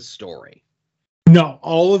tell this story? No,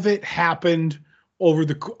 all of it happened over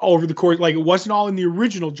the course. Like, it wasn't all in the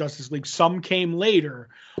original Justice League. Some came later.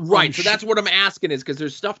 Right, so that's what I'm asking is because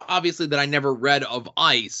there's stuff, obviously, that I never read of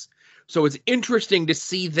Ice. So it's interesting to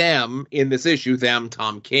see them in this issue,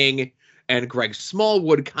 Tom King and Greg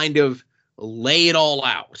Smallwood kind of lay it all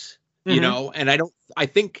out, and I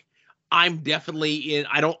think I'm definitely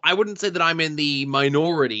I wouldn't say that I'm in the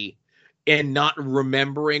minority in not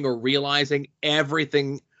remembering or realizing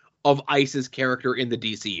everything of Ice's character in the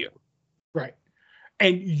DCU. Right.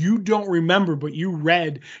 And you don't remember, but you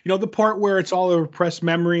read, the part where it's all a repressed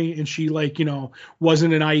memory and she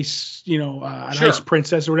wasn't an ice, Sure. Ice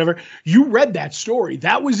princess or whatever. You read that story.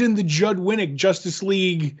 That was in the Judd Winnick Justice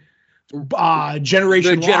League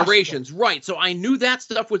Generation. The Generations, right. So I knew that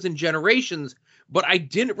stuff was in Generations, but I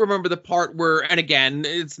didn't remember the part where, and again,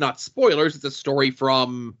 it's not spoilers. It's a story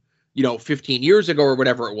from, 15 years ago or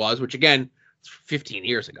whatever it was, which again, it's 15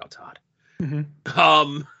 years ago, Todd.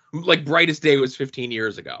 Mm-hmm. Like Brightest Day was 15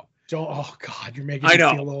 years ago. Oh God, you're making me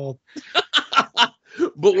feel old.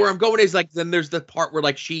 But where I'm going is like, then there's the part where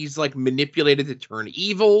like she's like manipulated to turn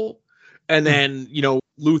evil, and then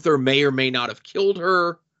Luthor may or may not have killed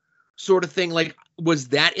her, sort of thing. Like, was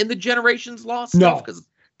that in the Generations Lost stuff? No,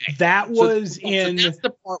 that was in. So that's the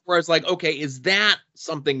part where I was like, okay, is that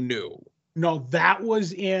something new? No, that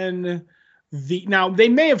was in. Now they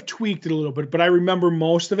may have tweaked it a little bit, but I remember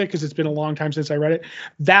most of it because it's been a long time since I read it.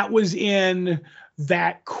 That was in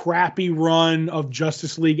that crappy run of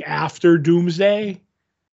Justice League after Doomsday.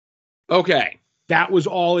 Okay. That was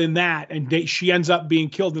all in that. And she ends up being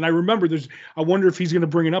killed. And I remember I wonder if he's going to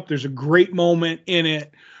bring it up. There's a great moment in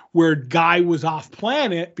it where Guy was off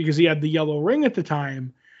planet because he had the yellow ring at the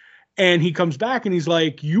time. And he comes back and he's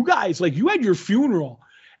like, you guys, like, you had your funeral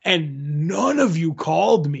and none of you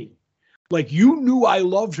called me. Like, you knew I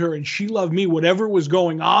loved her and she loved me, whatever was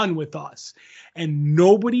going on with us. And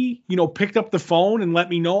nobody, picked up the phone and let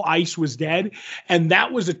me know Ice was dead. And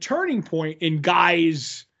that was a turning point in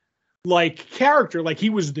Guy's, character. Like, he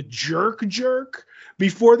was the jerk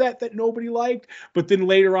before that nobody liked. But then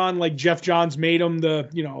later on, like, Jeff Johns made him the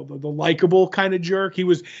likable kind of jerk. He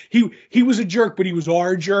was a jerk, but he was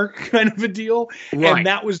our jerk kind of a deal. Right. And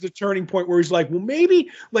that was the turning point where he's like, well, maybe,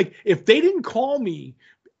 like, if they didn't call me,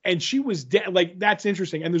 and she was dead. Like, that's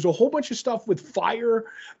interesting. And there's a whole bunch of stuff with fire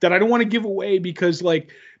that I don't want to give away because,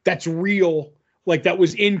 like, that's real. Like, that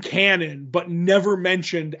was in canon, but never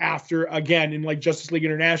mentioned after, again, in, like, Justice League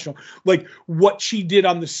International. Like, what she did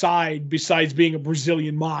on the side besides being a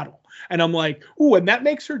Brazilian model. And I'm like, ooh, and that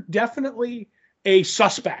makes her definitely a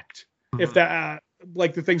suspect, if that,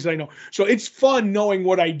 like, the things that I know. So it's fun knowing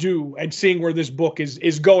what I do and seeing where this book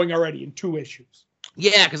is going already in 2 issues.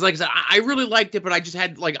 Yeah, because like I said, I really liked it, but I just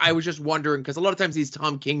had, like, I was just wondering, because a lot of times these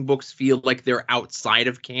Tom King books feel like they're outside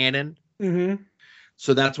of canon. Mm-hmm.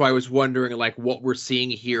 So that's why I was wondering, like, what we're seeing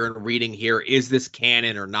here and reading here, is this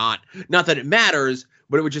canon or not? Not that it matters,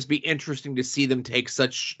 but it would just be interesting to see them take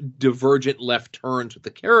such divergent left turns with the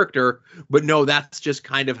character. But no, that's just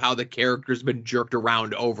kind of how the character's been jerked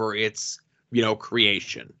around over its,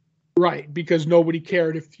 creation. Right, because nobody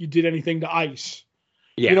cared if you did anything to Ice.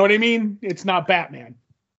 Yeah. You know what I mean? It's not Batman.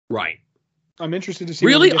 Right. I'm interested to see.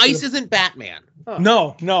 Really? Ice isn't Batman? Huh.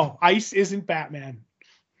 No. Ice isn't Batman.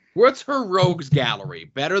 What's her rogues gallery?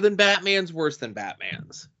 Better than Batman's, worse than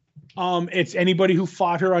Batman's? It's anybody who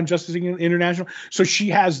fought her on Justice League International. So she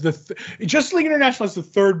has Justice League International has the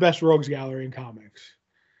 3rd best rogues gallery in comics.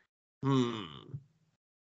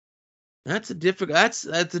 That's a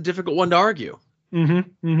difficult one to argue. Yeah.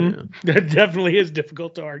 That definitely is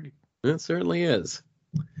difficult to argue. It certainly is.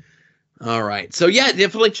 All right. So yeah,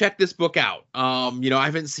 definitely check this book out. I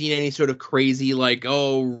haven't seen any sort of crazy, like,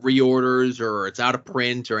 reorders or it's out of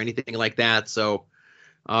print or anything like that. So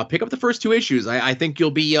pick up the first 2 issues. I think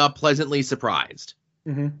you'll be pleasantly surprised.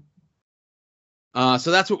 So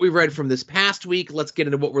that's what we read from this past week. Let's get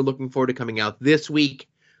into what we're looking forward to coming out this week.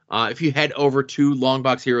 If you head over to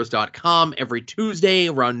longboxheroes.com every Tuesday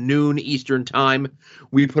around noon Eastern time,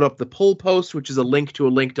 we put up the pull post, which is a link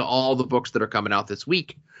to all the books that are coming out this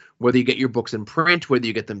week. Whether you get your books in print, whether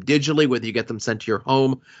you get them digitally, whether you get them sent to your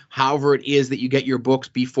home, however it is that you get your books,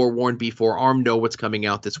 be forewarned, be forearmed, know what's coming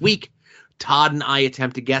out this week. Todd and I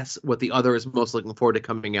attempt to guess what the other is most looking forward to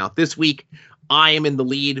coming out this week. I am in the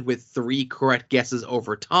lead with 3 correct guesses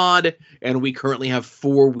over Todd, and we currently have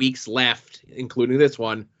 4 weeks left, including this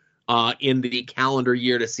one, in the calendar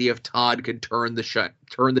year to see if Todd could turn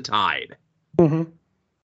the tide.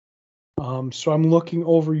 So I'm looking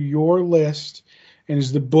over your list, and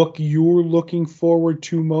is the book you're looking forward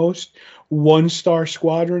to most One Star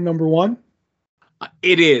Squadron #1?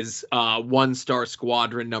 It is 1 Star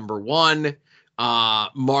Squadron #1.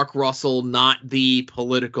 Mark Russell, not the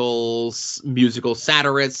political musical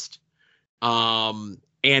satirist,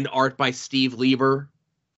 and art by Steve Lieber.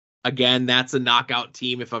 Again, that's a knockout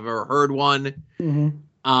team if I've ever heard one.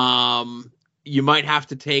 You might have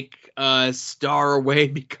to take a star away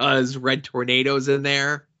because Red Tornado's in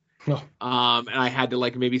there. And I had to,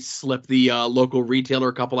 like, maybe slip the local retailer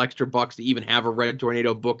a couple extra bucks to even have a Red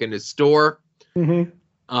Tornado book in his store.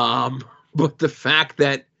 But the fact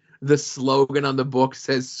that the slogan on the book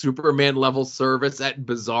says Superman level service at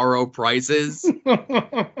bizarro prices.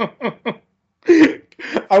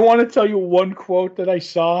 I want to tell you one quote that I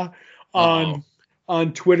saw on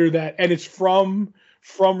Twitter and it's from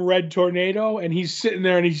Red Tornado, and he's sitting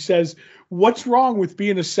there and he says, "What's wrong with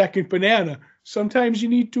being a second banana? Sometimes you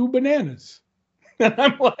need 2 bananas." And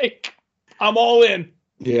I'm like, I'm all in.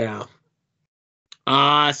 Yeah.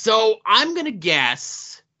 So I'm going to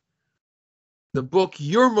guess the book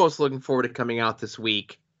you're most looking forward to coming out this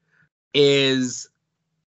week is,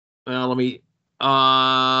 I don't want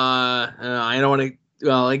to,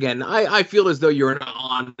 again, I feel as though you're an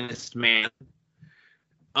honest man.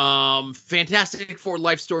 Fantastic Four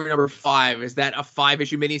Life Story #5. Is that a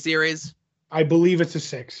 5-issue miniseries? I believe it's a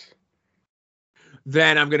 6.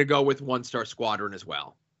 Then I'm going to go with 1 Star Squadron as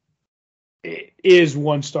well. It is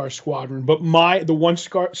 1 Star Squadron, but the 1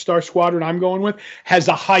 Star Squadron I'm going with has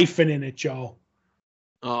a hyphen in it, Joe.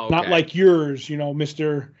 Oh, okay. Not like yours,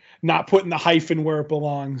 Mr. Not putting the hyphen where it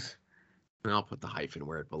belongs. I'll put the hyphen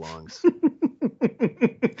where it belongs.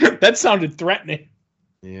 That sounded threatening.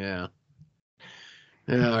 Yeah.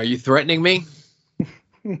 Are you threatening me?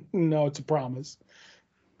 No, it's a promise.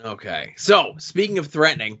 Okay. So, speaking of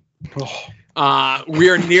threatening, we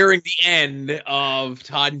are nearing the end of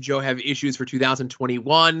Todd and Joe Have Issues for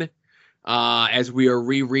 2021, as we are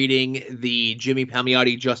rereading the Jimmy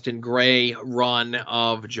Palmiotti, Justin Gray run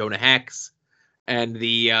of Jonah Hex and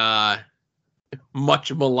the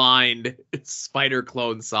much maligned Spider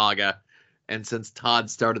Clone saga. And since Todd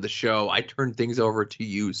started the show, I turn things over to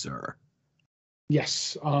you, sir.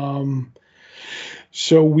 Yes.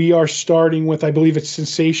 So we are starting with, I believe it's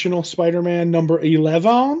Sensational Spider-Man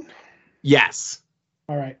 #11. Yes.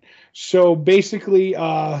 All right. So basically,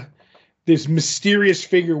 this mysterious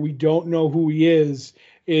figure, we don't know who he is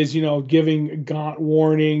is, giving Gaunt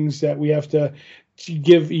warnings that we have to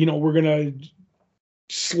give, we're going to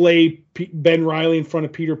slay Ben Reilly in front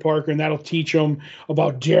of Peter Parker, and that'll teach him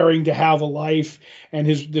about daring to have a life and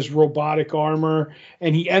this robotic armor.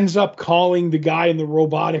 And he ends up calling the guy in the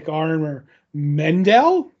robotic armor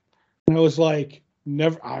Mendel. And I was like,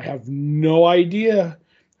 I have no idea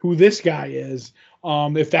who this guy is,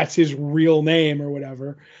 if that's his real name or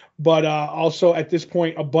whatever. But also at this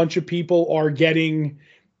point, a bunch of people are getting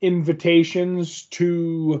invitations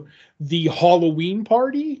to the Halloween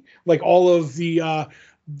party, like all of the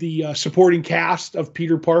supporting cast of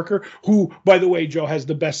Peter Parker, who, by the way, Joe, has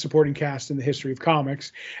the best supporting cast in the history of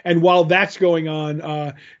comics. And while that's going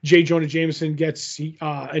on, J. Jonah Jameson gets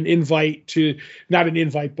an invite to, not an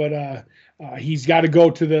invite, but he's got to go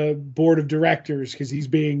to the board of directors because he's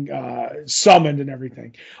being summoned and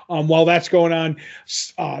everything. While that's going on,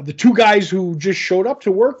 the two guys who just showed up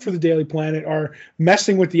to work for the Daily Planet are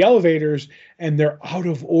messing with the elevators, and they're out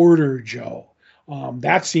of order, Joe.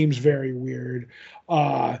 That seems very weird.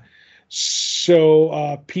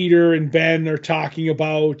 So Peter and Ben are talking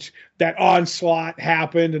about that Onslaught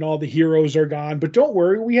happened and all the heroes are gone. But don't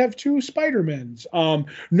worry, we have two Spider-Mans.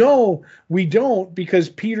 No, we don't, because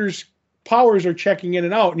Peter's powers are checking in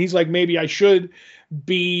and out. And he's like, maybe I should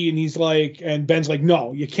be. And he's like, and Ben's like,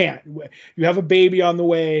 no, you can't. You have a baby on the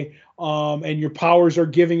way, and your powers are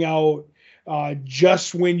giving out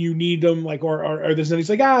just when you need them. Like, or this, and he's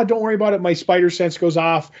like, don't worry about it. My spider sense goes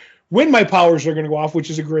off when my powers are going to go off, which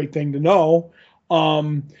is a great thing to know.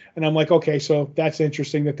 And I'm like, okay, so that's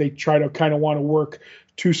interesting that they try to kind of want to work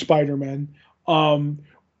two Spider-Men.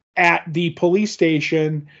 At the police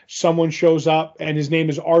station, someone shows up, and his name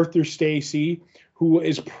is Arthur Stacy, who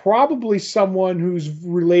is probably someone who's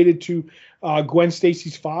related to Gwen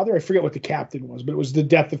Stacy's father. I forget what the captain was, but it was the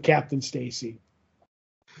death of Captain Stacy.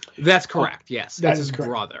 That's correct. Yes, that's his correct.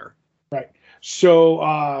 brother. Right.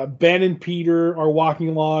 So Ben and Peter are walking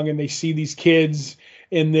along, and they see these kids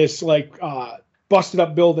in this busted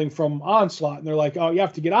up building from Onslaught, and they're like, "Oh, you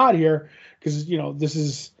have to get out of here because this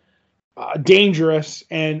is dangerous."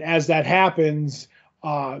 And as that happens,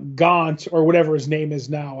 Gaunt, or whatever his name is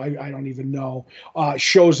now, I don't even know,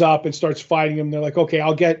 shows up and starts fighting him. They're like,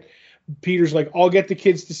 okay, Peter's like, I'll get the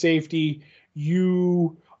kids to safety.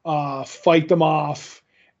 You fight them off,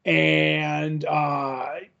 and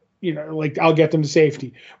I'll get them to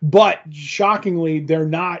safety. But shockingly, they're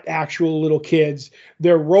not actual little kids.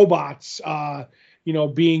 They're robots,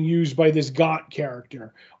 being used by this Gaunt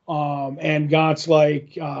character. And Gaunt's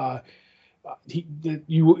like,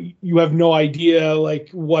 you have no idea like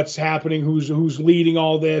what's happening, who's leading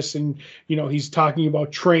all this, and he's talking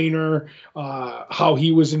about Trainer, how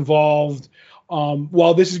he was involved.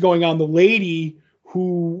 While this is going on, the lady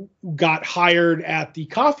who got hired at the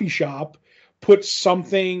coffee shop put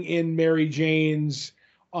something in Mary Jane's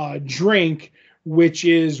drink, which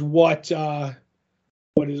is what's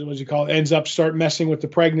it called? Ends up start messing with the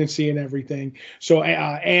pregnancy and everything. So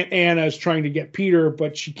Aunt Anna is trying to get Peter,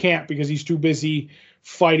 but she can't because he's too busy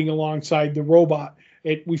fighting alongside the robot.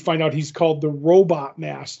 We find out he's called the Robot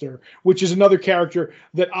Master, which is another character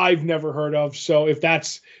that I've never heard of. So if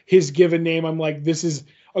that's his given name, I'm like, this is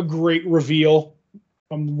a great reveal.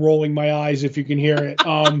 I'm rolling my eyes if you can hear it.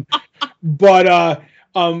 But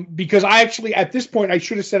because I actually, at this point, I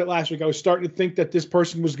should have said it last week, I was starting to think that this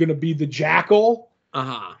person was going to be the Jackal.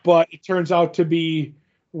 But it turns out to be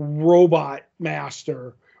Robot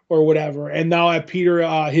Master or whatever. And now at Peter,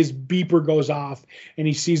 his beeper goes off, and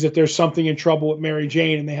he sees that there's something in trouble with Mary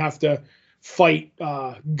Jane, and they have to fight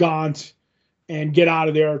Gaunt and get out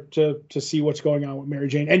of there to see what's going on with Mary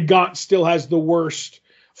Jane. And Gaunt still has the worst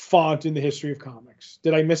font in the history of comics.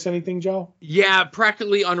 Did I miss anything, Joe? Yeah,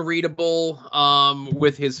 practically unreadable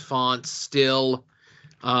with his font still.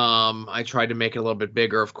 I tried to make it a little bit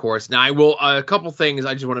bigger, of course. Now, I will a couple things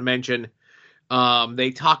I just want to mention.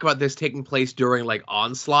 They talk about this taking place during like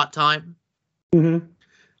Onslaught time, and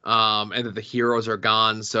that the heroes are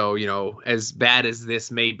gone. So as bad as this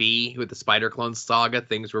may be with the Spider-Clone saga,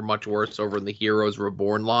 things were much worse over in the Heroes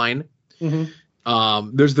Reborn line.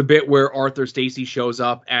 There's the bit where Arthur Stacy shows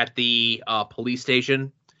up at the police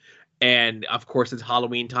station, and of course it's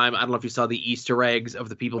Halloween time. I don't know if you saw the Easter eggs of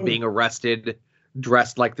the people being arrested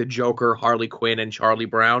dressed like the Joker, Harley Quinn, and Charlie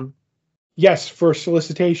Brown. Yes, for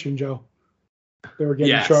solicitation, Joe. They were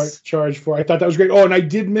getting charged for. I thought that was great. Oh, and I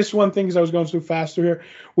did miss one thing because I was going so faster here.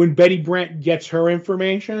 When Betty Brant gets her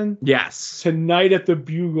information, yes, tonight at the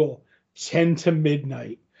Bugle, 10 to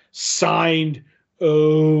midnight, signed.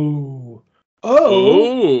 Oh,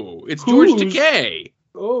 it's George Takei.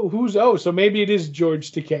 So maybe it is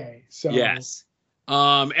George Takei. So yes.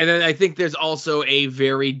 And then I think there's also a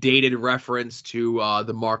very dated reference to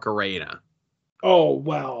the Mark Arena. Oh,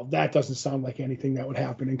 well, that doesn't sound like anything that would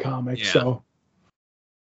happen in comics. Yeah. So,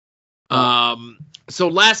 so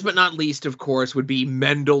last but not least, of course, would be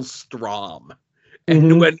Mendel Strom. And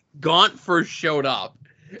Mhm. when Gaunt first showed up,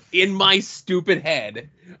 in my stupid head,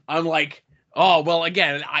 I'm like, oh, well,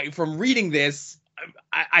 again, from reading this,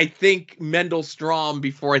 I think Mendel Strom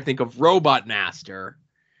before I think of Robot Master.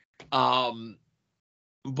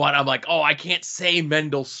 But I'm like, oh, I can't say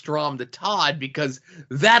Mendel Strom to Todd because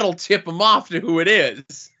that'll tip him off to who it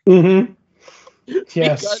is. Mhm. Because,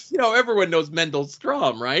 Yes. everyone knows Mendel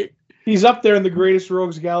Strom, right? He's up there in the greatest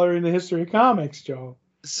rogues gallery in the history of comics, Joe.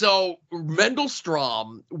 So Mendel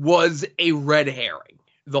Strom was a red herring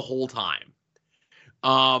the whole time.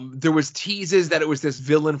 There was teases that it was this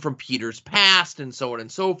villain from Peter's past and so on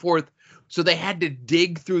and so forth. So they had to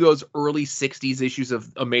dig through those early 60s issues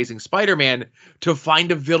of Amazing Spider-Man to find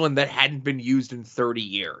a villain that hadn't been used in 30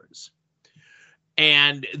 years.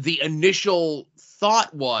 And the initial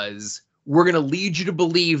thought was, we're going to lead you to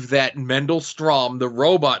believe that Mendel Strom, the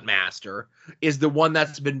Robot Master, is the one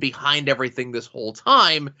that's been behind everything this whole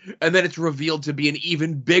time. And then it's revealed to be an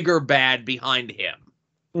even bigger bad behind him.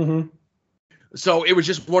 Mm-hmm. So it was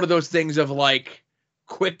just one of those things of like,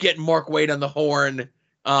 quick, get Mark Waid on the horn,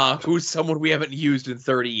 who's someone we haven't used in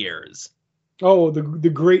 30 years. Oh, the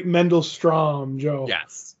great Mendel Strom, Joe.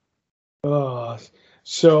 Yes.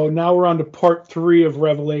 So now we're on to part 3 of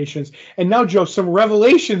Revelations. And now, Joe, some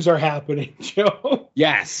revelations are happening, Joe.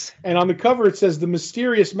 Yes. And on the cover, it says, the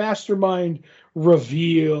mysterious mastermind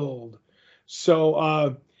revealed.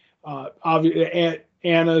 So obviously,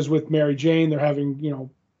 Anna's with Mary Jane. They're having,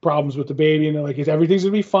 problems with the baby. And they're like, everything's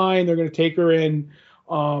going to be fine. They're going to take her in.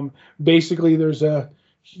 Basically, there's a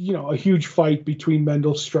huge fight between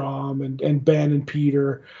Mendel Strom and Ben and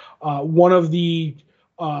Peter. One of the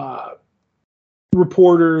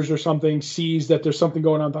reporters or something sees that there's something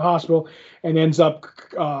going on at the hospital and ends up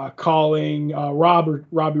calling Robbie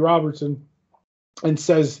Robertson and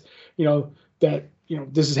says, that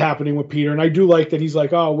this is happening with Peter. And I do like that he's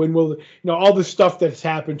like, oh, when will all the stuff that's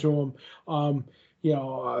happened to him,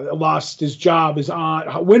 lost his job is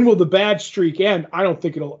on. When will the bad streak end? I don't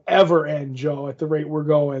think it'll ever end, Joe, at the rate we're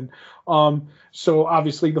going. So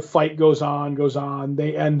obviously the fight goes on.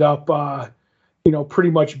 They end up pretty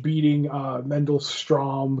much beating Mendel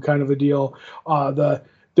Strom, kind of a deal.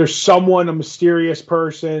 There's a mysterious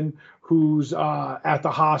person who's at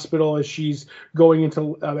the hospital as she's going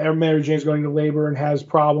into Mary Jane's going into labor and has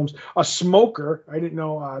problems. A smoker. I didn't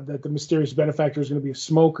know that the mysterious benefactor is going to be a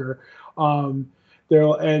smoker.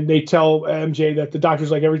 And they tell MJ that the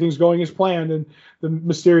doctor's like, everything's going as planned, and the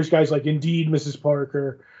mysterious guy's like, indeed, Mrs.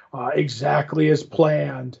 Parker, exactly as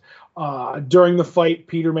planned. During the fight,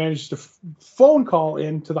 Peter manages to phone call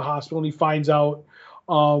into the hospital, and he finds out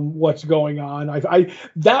what's going on.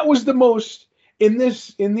 That was the most in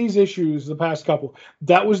these issues, the past couple.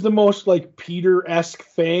 That was the most like Peter-esque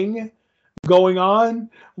thing going on,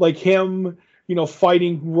 like him,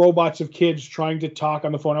 fighting robots of kids trying to talk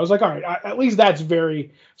on the phone. I was like, all right, at least that's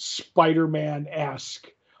very Spider-Man-esque.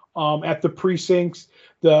 At the precincts,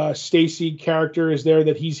 the Stacy character is there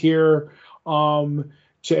that he's here. And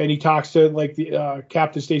he talks to like the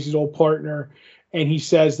Captain Stacy's old partner, and he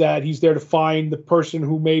says that he's there to find the person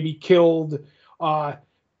who maybe killed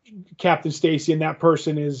Captain Stacy, and that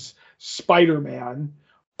person is Spider-Man.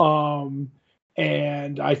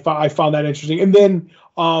 And I found that interesting. And then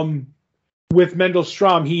with Mendel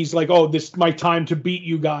Strom, he's like, oh, this is my time to beat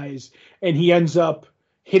you guys. And he ends up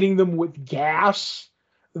hitting them with gas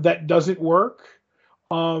that doesn't work.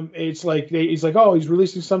 It's like he's like, oh, he's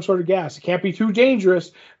releasing some sort of gas. It can't be too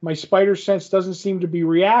dangerous. My spider sense doesn't seem to be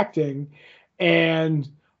reacting. And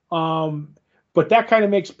but that kind of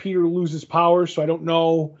makes Peter lose his powers. So I don't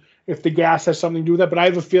know if the gas has something to do with that. But I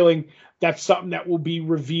have a feeling that's something that will be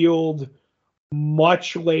revealed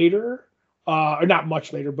much later. Or not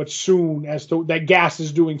much later, but soon, as to that gas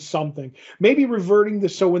is doing something. Maybe reverting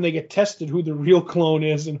this so when they get tested, who the real clone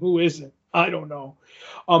is and who isn't. I don't know.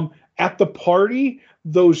 At the party,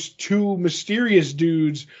 those two mysterious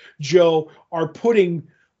dudes, Joe, are putting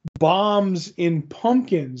bombs in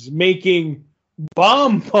pumpkins, making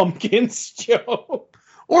bomb pumpkins, Joe.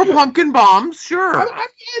 Or pumpkin bombs, sure. That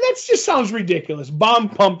just sounds ridiculous. Bomb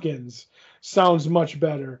pumpkins sounds much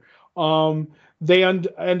better. They end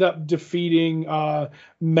up defeating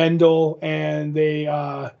Mendel, and they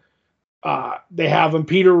have him.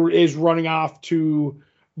 Peter is running off to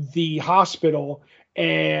the hospital,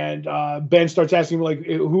 and Ben starts asking him, like,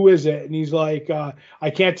 who is it? And he's like, I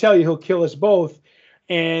can't tell you. He'll kill us both.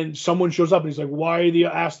 And someone shows up and he's like, why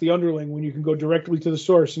ask the underling when you can go directly to the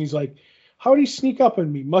source? And he's like, how did he sneak up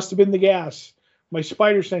on me? Must have been the gas. My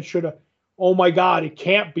spider sense should have. Oh my God, it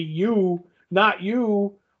can't be you, not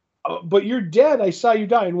you. But you're dead. I saw you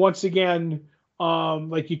die. And once again,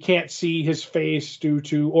 like you can't see his face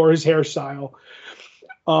or his hairstyle.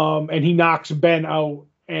 And he knocks Ben out,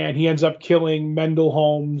 and he ends up killing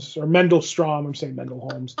Mendel Strom. I'm saying Mendel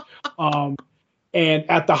Holmes.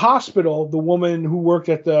 And at the hospital, the woman who worked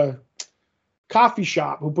at the coffee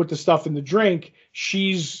shop who put the stuff in the drink,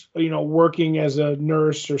 she's, working as a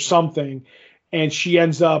nurse or something. And she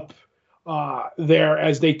ends up there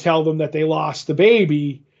as they tell them that they lost the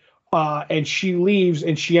baby. And she leaves,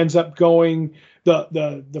 and she ends up going,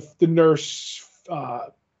 the nurse,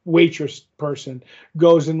 waitress person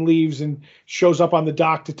goes and leaves and shows up on the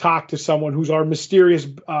dock to talk to someone who's our mysterious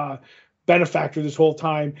benefactor this whole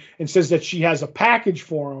time, and says that she has a package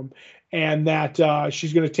for him and that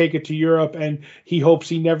she's going to take it to Europe, and he hopes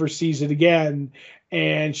he never sees it again.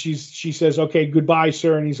 And she says, okay, goodbye,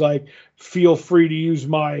 sir. And he's like, feel free to use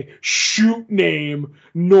my shoot name,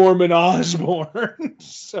 Norman Osborn.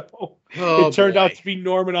 So it turned out to be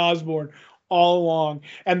Norman Osborn all along.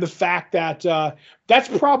 And the fact that that's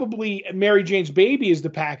probably Mary Jane's baby is the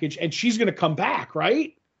package, and she's going to come back,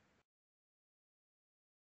 right?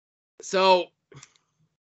 So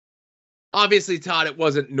obviously, Todd, it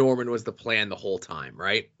wasn't Norman was the plan the whole time,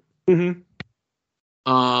 right? Mm-hmm.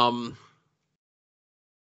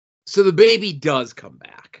 So the baby does come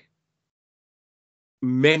back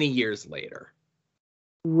many years later.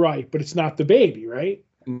 Right, but it's not the baby, right?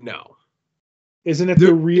 No. Isn't it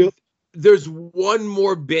the real? There's one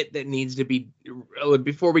more bit that needs to be,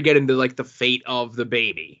 before we get into like the fate of the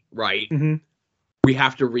baby, right? Mm-hmm. We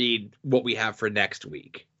have to read what we have for next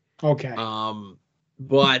week. Okay.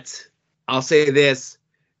 But I'll say this,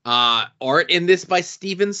 art in this by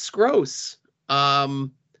Steven Scrose,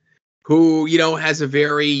 who, has a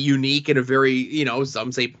very unique and a very,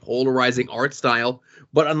 some say polarizing art style.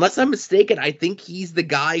 But unless I'm mistaken, I think he's the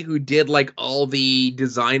guy who did like all the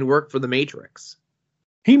design work for The Matrix.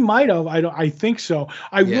 He might have. I think so.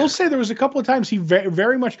 I will say there was a couple of times he very,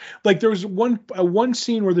 very much, like there was one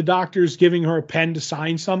scene where the doctor's giving her a pen to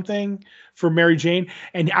sign something for Mary Jane,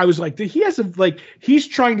 and I was like, he's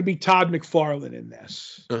trying to be Todd McFarlane in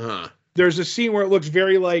this. Uh-huh. There's a scene where it looks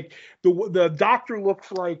very like the doctor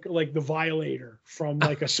looks like the Violator from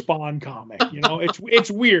like a Spawn comic.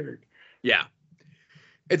 It's weird. Yeah,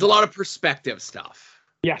 it's a lot of perspective stuff.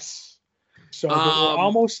 Yes. So we're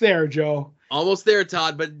almost there, Joe. Almost there,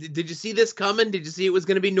 Todd. But did you see this coming? Did you see it was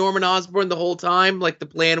going to be Norman Osborn the whole time, like the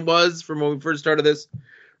plan was from when we first started this,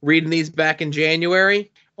 reading these back in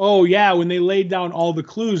January? Oh, yeah, when they laid down all the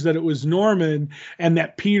clues that it was Norman and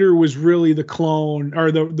that Peter was really the clone,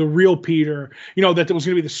 or the real Peter, that there was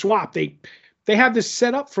going to be the swap. They had this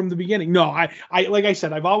set up from the beginning. No, I like I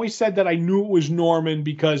said, I've always said that I knew it was Norman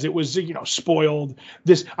because it was, spoiled.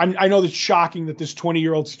 I know that's shocking that this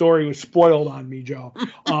 20-year-old story was spoiled on me, Joe.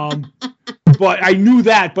 But I knew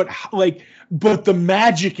that, but the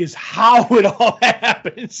magic is how it all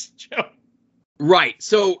happens, Joe. Right.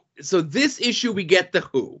 So this issue, we get the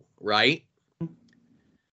who, right?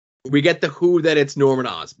 We get the who that it's Norman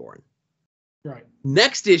Osborn. Right.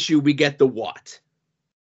 Next issue, we get the what.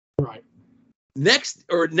 Right. Next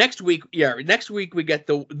week we get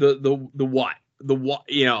the what,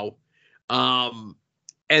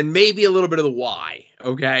 and maybe a little bit of the why,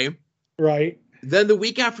 okay? Right. Then the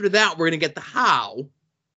week after that, we're going to get the how.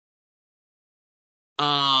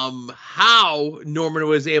 How Norman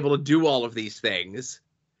was able to do all of these things.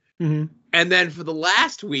 Mm-hmm. And then for the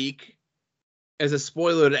last week, as a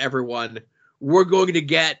spoiler to everyone, we're going to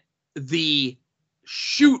get the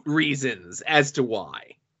shoot reasons as to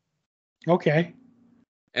why. Okay.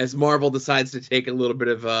 As Marvel decides to take a little bit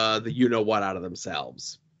of the you-know-what out of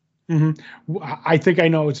themselves. Mm-hmm. I think I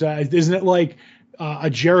know. It's isn't it like a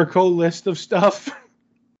Jericho list of stuff?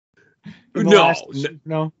 No.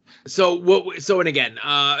 No. And again,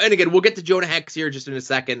 we'll get to Jonah Hex here just in a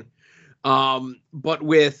second. But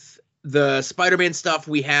with the Spider-Man stuff,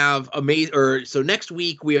 we have so next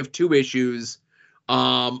week we have 2 issues.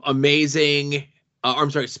 Spider-Man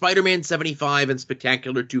 75 and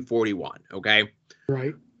Spectacular 241. Okay.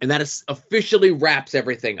 Right. And that is officially wraps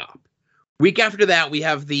everything up. Week after that, we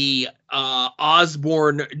have the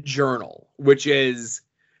Osborn Journal, which is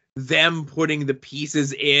them putting the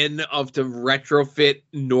pieces in to retrofit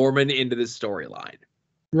Norman into the storyline.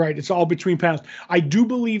 Right. It's all between panels. I do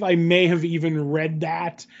believe I may have even read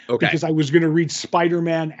that because I was going to read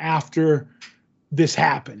Spider-Man after this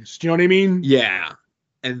happens. Do you know what I mean? Yeah.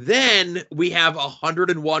 And then we have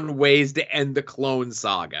 101 Ways to End the Clone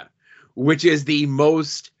Saga, which is the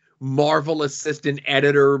most Marvel Assistant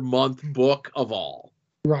Editor Month book of all.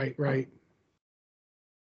 Right.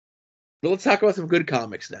 But let's talk about some good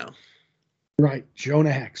comics now. Right.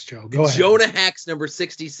 Jonah Hex, Joe. Go ahead. Jonah Hex, number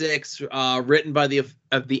 66, written by the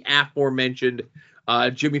aforementioned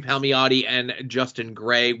Jimmy Palmiotti and Justin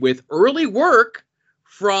Gray, with early work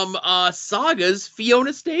from Saga's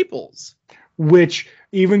Fiona Staples. Which,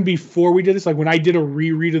 even before we did this, like when I did a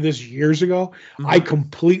reread of this years ago, I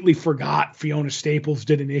completely forgot Fiona Staples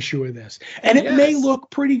did an issue of this. And it may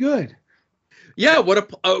look pretty good. Yeah, what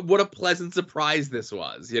a pleasant surprise this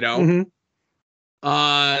was, you know?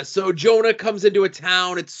 So Jonah comes into a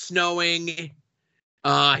town, it's snowing.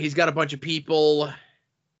 He's got a bunch of people,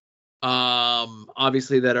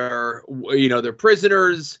 obviously that are, they're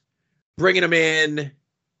prisoners, bringing them in.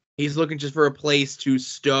 He's looking just for a place to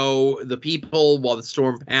stow the people while the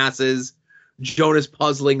storm passes. Jonah's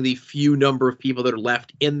puzzling the few number of people that are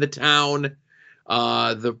left in the town.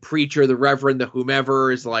 The preacher, the reverend, the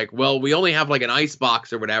whomever is like, well, we only have like an ice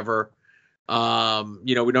box or whatever. We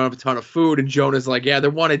don't have a ton of food. And Jonah's like, yeah,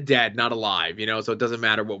 they're wanted dead, not alive, so it doesn't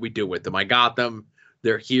matter what we do with them. I got them.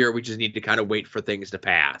 They're here. We just need to kind of wait for things to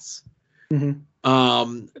pass.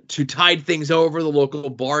 To tide things over, the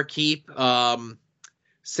local barkeep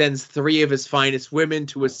sends 3 of his finest women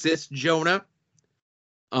to assist Jonah.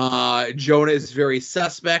 Jonah is very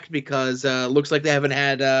suspect because looks like they haven't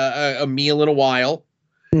had a meal in a while.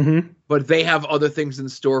 But they have other things in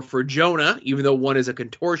store for Jonah, even though one is a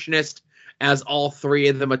contortionist, as all 3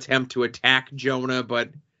 of them attempt to attack Jonah.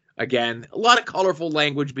 But again, a lot of colorful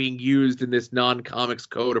language being used in this non-comics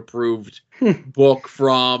code approved book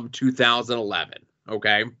from 2011.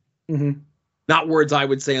 Okay. Not words I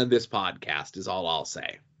would say on this podcast is all I'll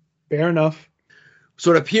say. Fair enough.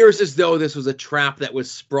 So it appears as though this was a trap that was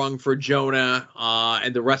sprung for Jonah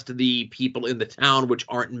and the rest of the people in the town, which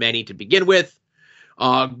aren't many to begin with,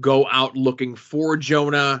 go out looking for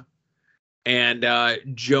Jonah. And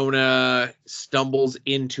Jonah stumbles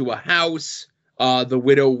into a house, the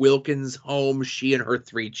widow Wilkins' home, she and her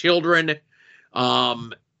 3 children.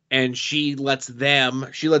 And she lets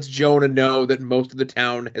Jonah know that most of the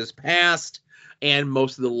town has passed and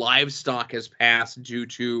most of the livestock has passed due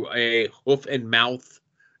to a hoof and mouth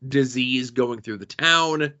disease going through the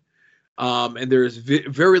town. And there's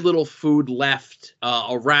very little food left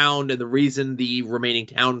around. And the reason the remaining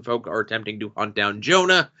town folk are attempting to hunt down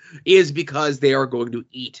Jonah is because they are going to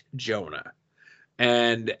eat Jonah.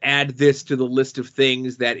 And add this to the list of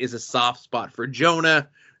things that is a soft spot for Jonah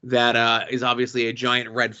that is obviously a giant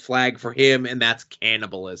red flag for him, and that's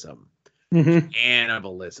cannibalism.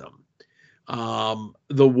 Cannibalism.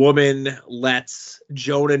 The woman lets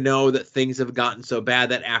Jonah know that things have gotten so bad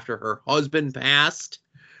that after her husband passed,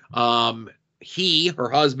 her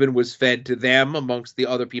husband was fed to them amongst the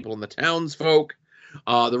other people in the townsfolk.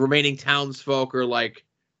 The remaining townsfolk are like,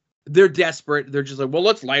 they're desperate. They're just like, well,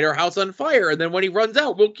 let's light our house on fire. And then when he runs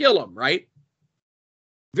out, we'll kill him, right?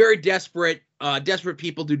 Very desperate. Desperate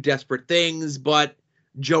people do desperate things, but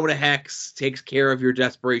Jonah Hex takes care of your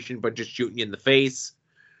desperation, but just shooting you in the face.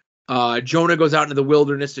 Jonah goes out into the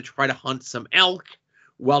wilderness to try to hunt some elk.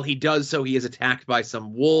 While he does so, he is attacked by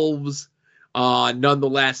some wolves.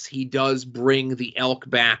 Nonetheless, he does bring the elk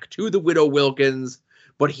back to the widow Wilkins,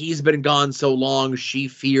 but he's been gone so long, she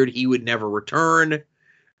feared he would never return.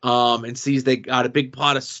 And sees they got a big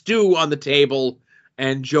pot of stew on the table,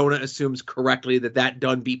 and Jonah assumes correctly that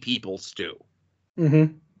done be people stew.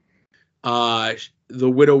 The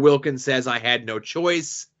widow Wilkins says, I had no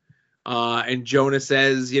choice. And Jonah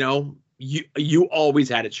says, you always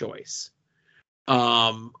had a choice.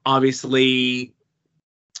 Obviously,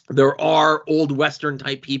 there are old Western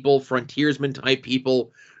type people, frontiersman type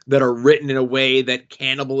people that are written in a way that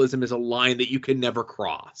cannibalism is a line that you can never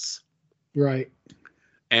cross. Right.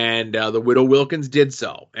 And the widow Wilkins did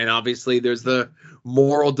so. And obviously there's the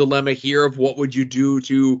moral dilemma here of what would you do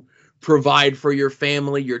to provide for your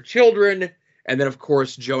family, your children. And then, of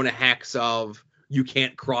course, Jonah Hex of you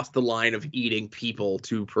can't cross the line of eating people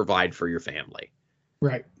to provide for your family.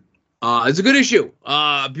 Right. It's a good issue.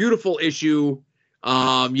 Beautiful issue.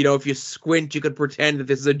 If you squint, you could pretend that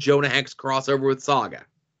this is a Jonah Hex crossover with Saga.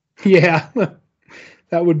 Yeah.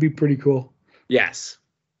 That would be pretty cool. Yes.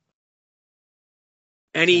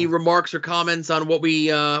 Any remarks or comments on what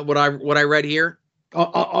I read here?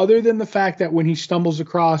 Other than the fact that when he stumbles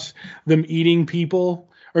across them eating people,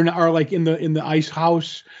 or like in the ice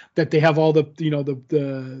house, that they have all the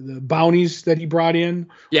the bounties that he brought in,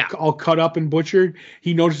 all cut up and butchered.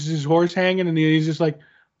 He notices his horse hanging, and he's just like,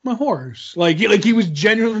 my horse. Like he was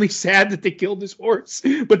genuinely sad that they killed his horse,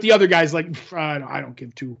 but the other guy's like, I don't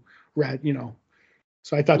give two rat,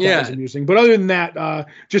 So I thought that was amusing. But other than that,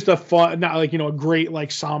 just a fun, not like, a great,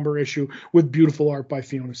 like, somber issue with beautiful art by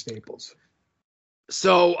Fiona Staples.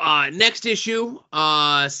 So next issue,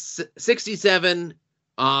 67,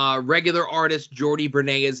 regular artist Jordi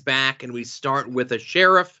Bernay is back, and we start with a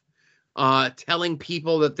sheriff telling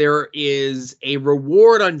people that there is a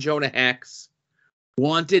reward on Jonah Hex,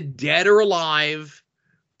 wanted dead or alive,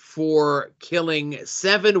 for killing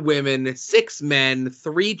 7 women, 6 men,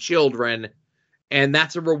 3 children, and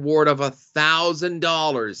that's a reward of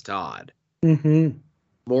 $1,000, Todd. Mm-hmm.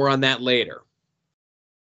 More on that later.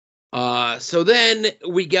 So then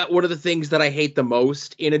we get one of the things that I hate the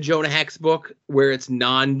most in a Jonah Hex book, where it's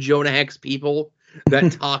non-Jonah Hex people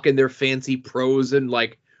that talk in their fancy prose and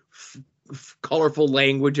like colorful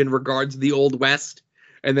language in regards to the Old West.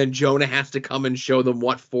 And then Jonah has to come and show them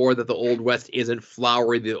what for, that the Old West isn't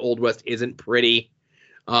flowery, the Old West isn't pretty.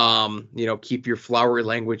 Keep your flowery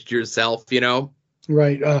language to yourself,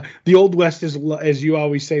 Right. The Old West is, as you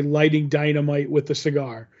always say, lighting dynamite with a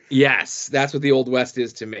cigar. Yes, that's what the Old West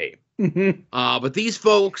is to me. Mm-hmm. But these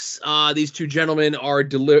folks, these 2 gentlemen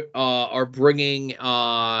are bringing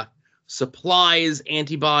supplies,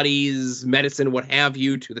 antibodies, medicine, what have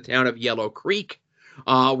you, to the town of Yellow Creek,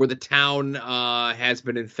 where the town has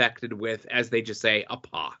been infected with, as they just say, a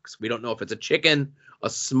pox. We don't know if it's a chicken, a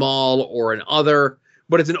small, or an other,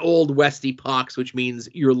 but it's an Old Westy pox, which means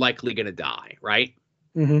you're likely going to die, right?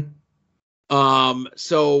 Mm-hmm.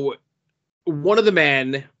 So one of the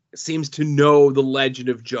men seems to know the legend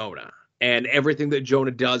of Jonah, and everything that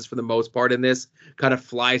Jonah does for the most part in this kind of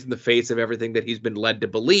flies in the face of everything that he's been led to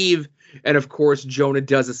believe. And of course, Jonah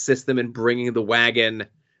does assist them in bringing the wagon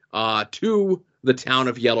to the town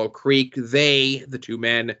of Yellow Creek. They, the 2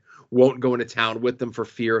 men, won't go into town with them for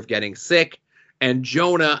fear of getting sick. And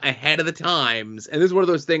Jonah, ahead of the times, and this is one of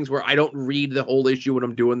those things where I don't read the whole issue when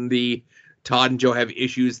I'm doing the Todd and Joe have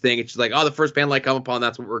issues thing. It's just like, the first band light come upon,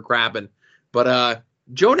 that's what we're grabbing. But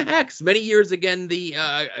Jonah Hex, many years ahead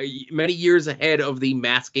of the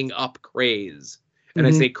masking up craze. And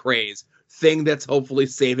I say craze, thing that's hopefully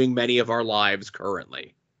saving many of our lives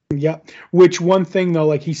currently. Yeah. Which one thing, though,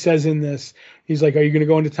 like he says in this, he's like, are you going to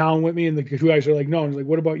go into town with me? And the 2 guys are like, no. And he's like,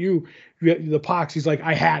 what about you? The pox. He's like,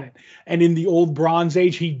 I had it. And in the old Bronze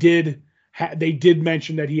Age, they did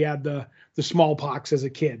mention that he had the smallpox as a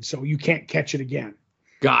kid. So you can't catch it again.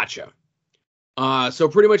 Gotcha. So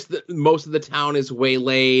pretty much most of the town is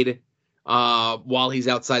waylaid. While he's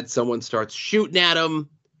outside, someone starts shooting at him.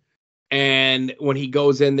 And when he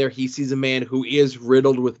goes in there, he sees a man who is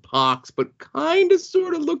riddled with pox, but kind of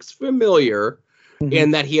sort of looks familiar,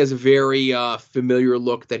 in that he has a very familiar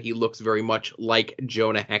look, that he looks very much like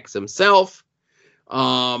Jonah Hex himself.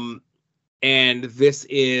 And this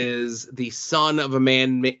is the son of a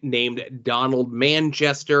man named Donald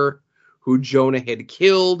Manchester, who Jonah had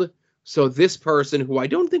killed. So this person, who I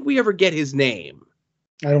don't think we ever get his name.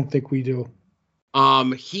 I don't think we do.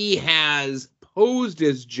 He has posed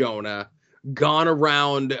as Jonah, gone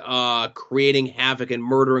around creating havoc and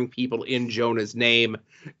murdering people in Jonah's name,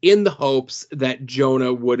 in the hopes that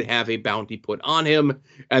Jonah would have a bounty put on him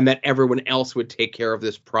and that everyone else would take care of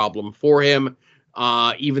this problem for him.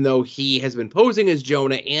 Even though he has been posing as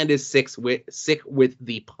Jonah and is sick with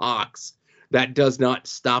the pox, that does not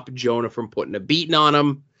stop Jonah from putting a beating on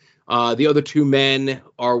him. The other 2 men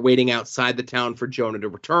are waiting outside the town for Jonah to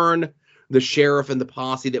return. The sheriff and the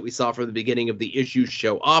posse that we saw from the beginning of the issue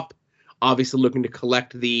show up, obviously looking to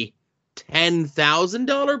collect the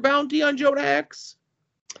 $10,000 bounty on Jonah Hex.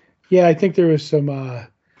 Yeah, I think there was some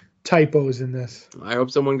typos in this. I hope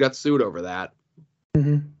someone got sued over that.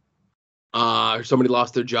 Mm-hmm. Or somebody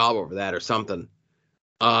lost their job over that or something.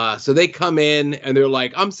 So they come in and they're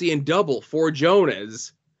like, I'm seeing double 4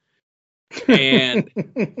 Jonahs. And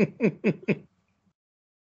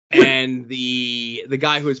and the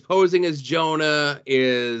guy who is posing as Jonah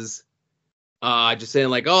is just saying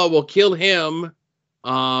like, oh, well, kill him.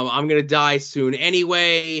 I'm going to die soon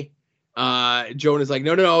anyway. Jonah's like,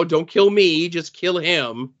 no, don't kill me. Just kill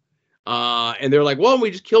him. And they're like, well,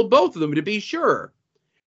 we just killed both of them to be sure.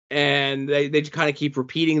 And they just kind of keep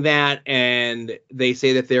repeating that. And they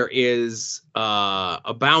say that there is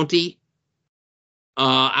a bounty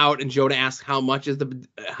out, and Jonah asks how much is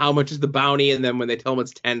the bounty, and then when they tell him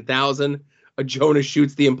it's 10,000, Jonah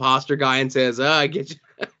shoots the imposter guy and says, I guess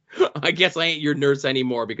I ain't your nurse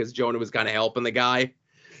anymore, because Jonah was kind of helping the guy.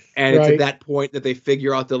 And It's at that point that they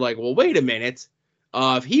figure out, they're like, well, wait a minute,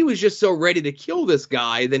 if he was just so ready to kill this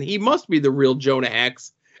guy, then he must be the real Jonah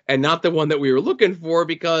Hex and not the one that we were looking for,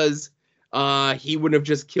 because he wouldn't have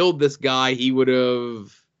just killed this guy. He would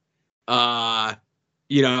have,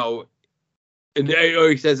 you know, and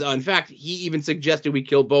he says, in fact, he even suggested we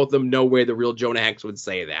kill both of them. No way the real Jonah Hex would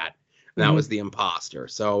say that. And that was the imposter.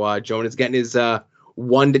 So Jonah's getting his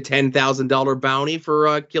 $1,000 to $10,000 bounty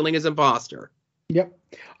for killing his imposter. Yep.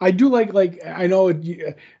 I do like I know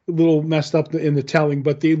a little messed up in the telling,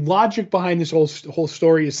 but the logic behind this whole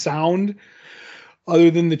story is sound,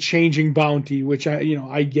 other than the changing bounty, which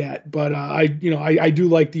I get, but I do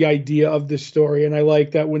like the idea of this story, and I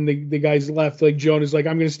like that when the guys left, like Jonah's like,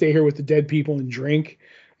 I'm going to stay here with the dead people and drink,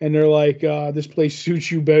 and they're like, this place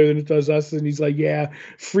suits you better than it does us, and he's like, yeah,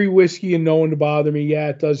 free whiskey and no one to bother me, yeah,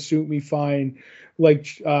 it does suit me fine,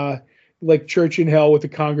 like church in hell with a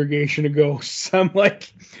congregation of ghosts. I'm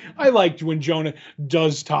like, I liked when Jonah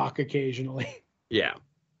does talk occasionally. Yeah.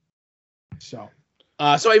 So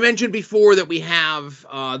I mentioned before that we have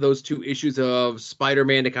those 2 issues of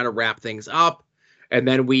Spider-Man to kind of wrap things up. And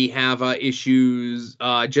then we have issues,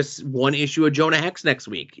 just 1 issue of Jonah Hex next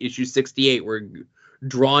week, issue 68. We're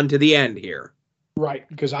drawn to the end here. Right,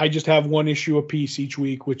 because I just have 1 issue apiece each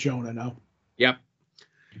week with Jonah now. Yep.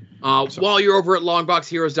 While you're over at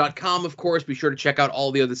longboxheroes.com, of course, be sure to check out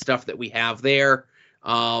all the other stuff that we have there.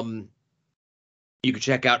 You can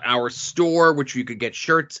check out our store, which you could get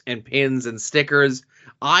shirts and pins and stickers.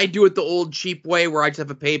 I do it the old cheap way, where I just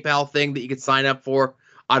have a PayPal thing that you can sign up for.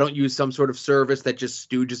 I don't use some sort of service that just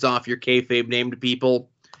stooges off your kayfabe name to people.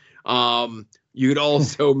 You could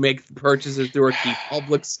also make purchases through our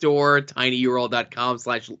TeePublic store,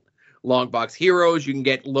 tinyurl.com/longboxheroes. You can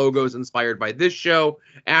get logos inspired by this show,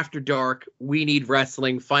 After Dark, We Need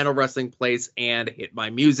Wrestling, Final Wrestling Place, and Hit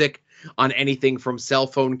My Music, on anything from cell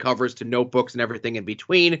phone covers to notebooks and everything in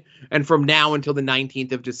between. And from now until the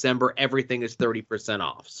 19th of December, everything is 30%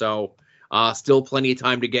 off. So still plenty of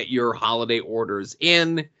time to get your holiday orders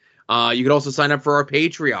in. You can also sign up for our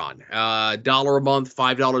Patreon. $1 a month,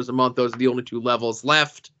 $5 a month. Those are the only 2 levels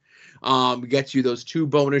left. Gets you those 2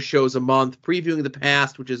 bonus shows a month, previewing the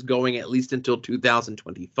past, which is going at least until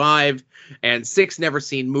 2025, and 6 never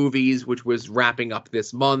seen movies, which was wrapping up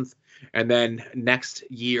this month. And then next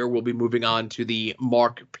year, we'll be moving on to the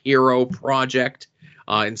Mark Pirro project,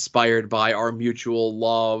 inspired by our mutual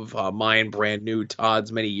love, mine brand new,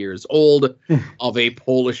 Todd's many years old, of a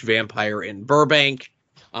Polish vampire in Burbank.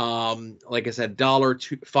 Like I said, $1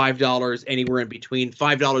 to $5, anywhere in between.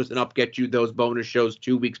 $5 and up gets you those bonus shows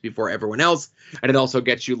 2 weeks before everyone else. And it also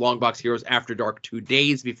gets you Longbox Heroes After Dark 2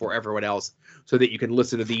 days before everyone else, so that you can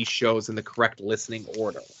listen to these shows in the correct listening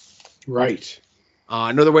order. Right.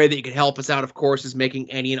 Another way that you can help us out, of course, is making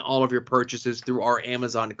any and all of your purchases through our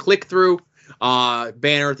Amazon click-through.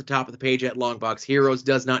 Banner at the top of the page at Longbox Heroes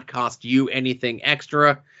does not cost you anything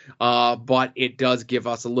extra, but it does give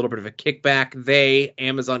us a little bit of a kickback.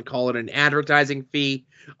 Amazon call it an advertising fee.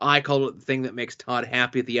 I call it the thing that makes Todd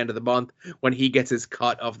happy at the end of the month when he gets his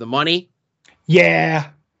cut of the money.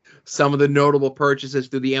 Yeah. Some of the notable purchases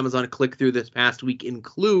through the Amazon click-through this past week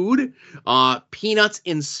include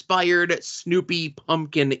Peanuts-inspired Snoopy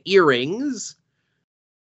pumpkin earrings.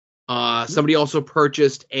 Somebody also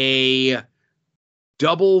purchased a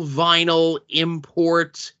double vinyl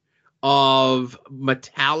import of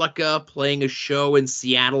Metallica playing a show in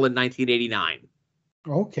Seattle in 1989.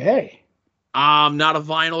 Okay. I'm not a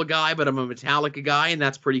vinyl guy, but I'm a Metallica guy, and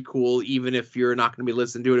that's pretty cool, even if you're not going to be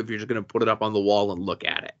listening to it, if you're just going to put it up on the wall and look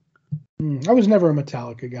at it. I was never a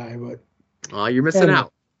Metallica guy, but you're missing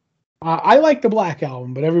out. I like the Black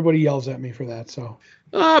Album, but everybody yells at me for that. So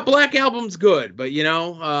Black Album's good, but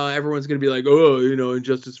everyone's gonna be like, oh,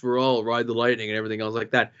 Injustice for All, Ride the Lightning, and everything else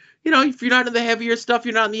like that. If you're not into the heavier stuff,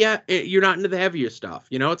 you're not into the heavier stuff.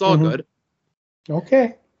 It's all good.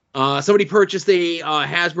 Okay. Somebody purchased a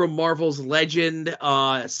Hasbro Marvel's Legend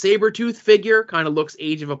Sabretooth figure. Kind of looks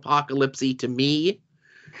Age of Apocalypse-y to me.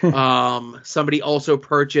 Somebody also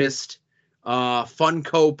purchased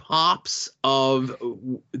Funko Pops of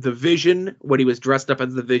the Vision when he was dressed up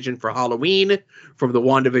as the Vision for Halloween from the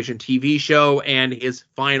WandaVision TV show, and his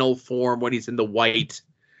final form when he's in the white,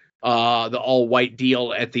 the all white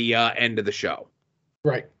deal at the end of the show.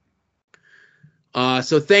 Right.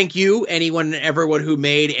 So thank you, anyone and everyone who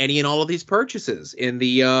made any and all of these purchases in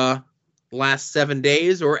the last 7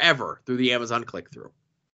 days or ever through the Amazon click-through.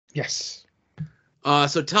 Yes.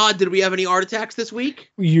 So Todd, did we have any art attacks this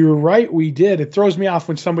week? You're right, we did. It throws me off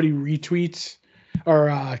when somebody retweets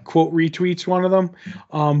or quote retweets one of them.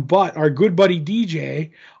 But our good buddy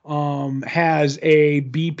DJ has a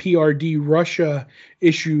BPRD Russia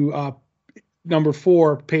issue number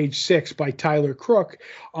 4, page 6 by Tyler Crook.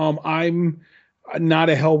 I'm not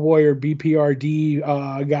a Hellboy or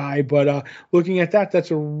BPRD guy, but looking at that,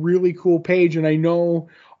 that's a really cool page, and I know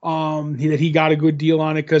that he got a good deal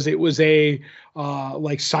on it because it was a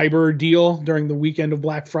like cyber deal during the weekend of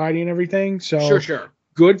Black Friday and everything. So Sure.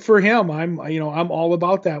 good for him. I'm all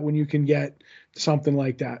about that when you can get something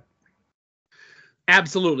like that.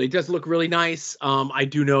 Absolutely. It does look really nice. I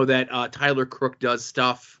do know that Tyler Crook does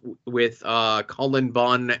stuff with Cullen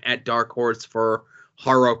Bunn at Dark Horse for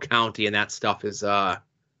Harrow County, and that stuff is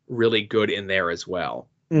really good in there as well.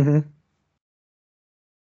 Mm-hmm.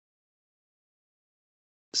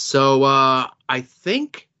 So I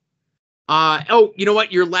think you know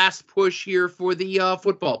what? Your last push here for the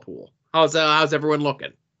football pool. How's everyone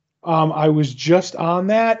looking? I was just on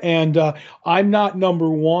that, and I'm not number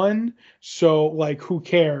one, so like, who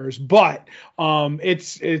cares? But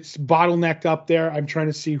it's bottlenecked up there. I'm trying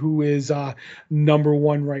to see who is number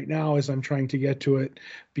one right now as I'm trying to get to it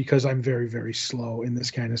because I'm very, very slow in this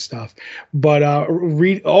kind of stuff. But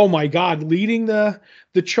oh my God, leading the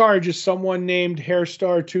charge is someone named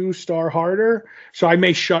Hairstar 2 Star Harder. So I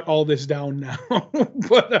may shut all this down now.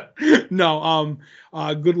 But no,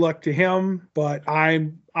 good luck to him. But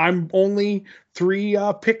I'm only 3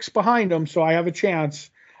 picks behind him, so I have a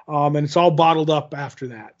chance. And it's all bottled up after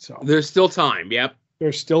that. So there's still time. Yep,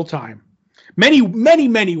 there's still time. Many, many,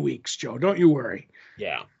 many weeks, Joe. Don't you worry.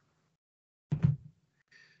 Yeah.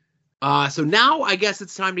 So now I guess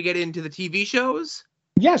it's time to get into the TV shows.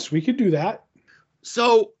 Yes, we could do that.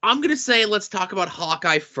 So I'm going to say let's talk about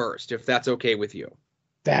Hawkeye first, if that's okay with you.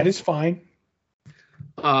 That is fine.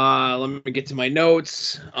 Let me get to my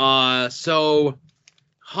notes. So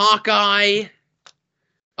Hawkeye,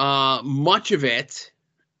 much of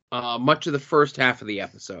the first half of the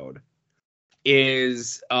episode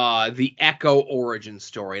is the Echo origin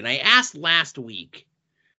story. And I asked last week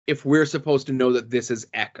if we're supposed to know that this is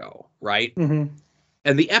Echo, right? Mm-hmm.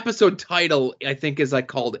 And the episode title, I think, is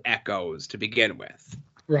called Echoes to begin with.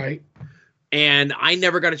 Right. And I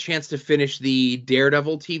never got a chance to finish the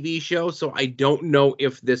Daredevil TV show, so I don't know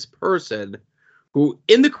if this person, who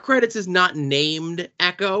in the credits is not named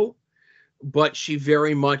Echo, but she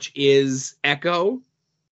very much is Echo.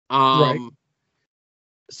 Right.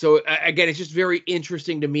 So, again, it's just very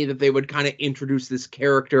interesting to me that they would kind of introduce this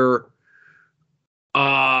character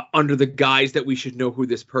under the guise that we should know who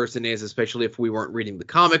this person is, especially if we weren't reading the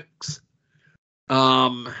comics.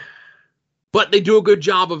 But they do a good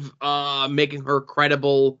job of making her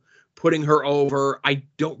credible, putting her over. I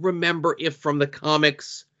don't remember if from the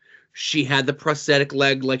comics she had the prosthetic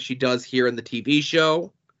leg like she does here in the TV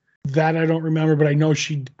show. That I don't remember, but I know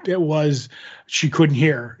she couldn't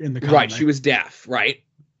hear in the comic. Right, she was deaf, right?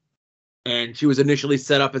 And she was initially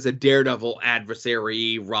set up as a Daredevil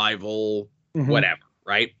adversary, rival, whatever,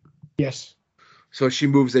 right? Yes. So she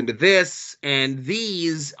moves into this, and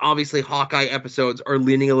these, obviously, Hawkeye episodes are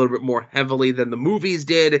leaning a little bit more heavily than the movies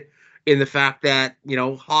did in the fact that,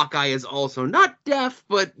 Hawkeye is also not deaf,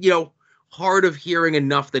 but, hard of hearing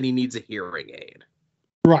enough that he needs a hearing aid.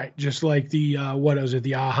 Right, just like the,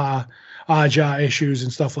 the Aja issues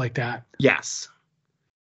and stuff like that. Yes.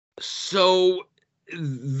 So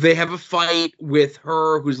they have a fight with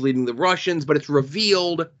her who's leading the Russians, but it's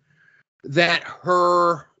revealed that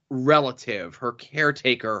her relative, her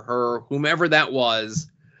caretaker, her whomever that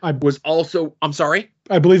was also, I'm sorry?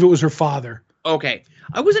 I believe it was her father. Okay.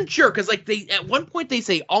 I wasn't sure because they at one point they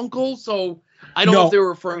say uncle, so I don't know if they were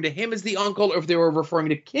referring to him as the uncle or if they were referring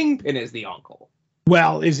to Kingpin as the uncle.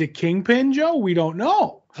 Well, is it Kingpin, Joe? We don't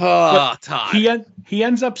know. Todd. He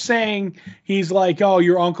ends up saying, he's like, oh,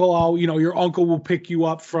 your uncle, your uncle will pick you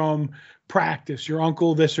up from practice, your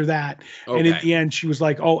uncle this or that. Okay. And at the end she was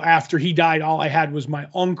like, oh, after he died all I had was my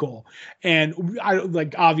uncle. And I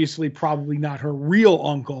obviously probably not her real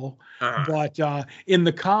uncle, but in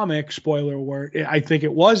the comic, spoiler alert, I think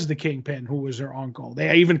it was the Kingpin who was her uncle.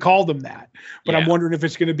 They even called him that. But I'm wondering if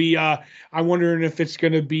it's going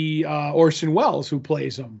to be Orson Welles who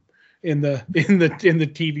plays him in the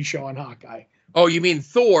TV show on Hawkeye. Oh, you mean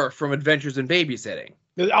Thor from Adventures in Babysitting?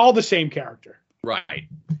 All the same character. Right.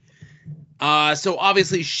 So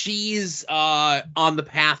obviously she's on the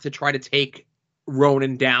path to try to take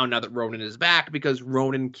Ronan down now that Ronan is back, because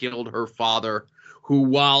Ronan killed her father, who,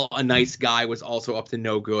 while a nice guy, was also up to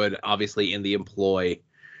no good, obviously in the employ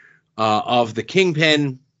of the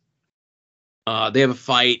Kingpin. They have a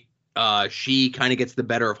fight. She kind of gets the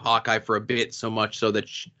better of Hawkeye for a bit, so much so that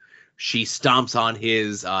she stomps on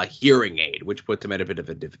his hearing aid, which puts him at a bit of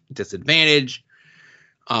a disadvantage.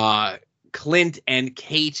 Clint and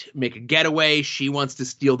Kate make a getaway. She wants to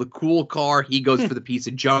steal the cool car. He goes for the piece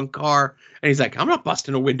of junk car. And he's like, I'm not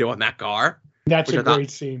busting a window on that car. That's a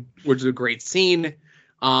great scene. Which is a great scene.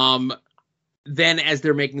 Then as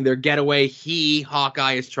they're making their getaway,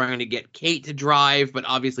 Hawkeye is trying to get Kate to drive, but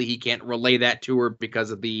obviously he can't relay that to her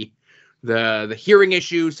because of the hearing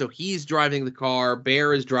issue. So he's driving the car.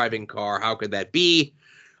 Bear is driving car. How could that be?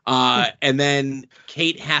 And then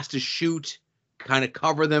Kate has to shoot, kind of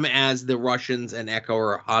cover them as the Russians and Echo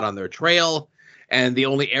are hot on their trail. And the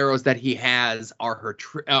only arrows that he has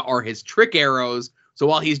are his trick arrows. So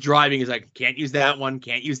while he's driving, he's like, can't use that one,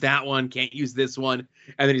 can't use that one, can't use this one.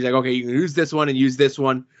 And then he's like, okay, you can use this one and use this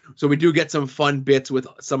one. So we do get some fun bits with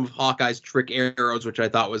some of Hawkeye's trick arrows, which I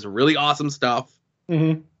thought was really awesome stuff.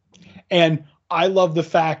 Mm-hmm. And I love the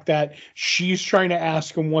fact that she's trying to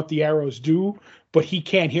ask him what the arrows do, but he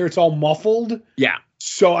can't hear. It's all muffled. Yeah.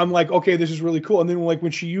 So I'm like, okay, this is really cool. And then like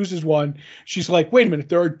when she uses one, she's like, wait a minute,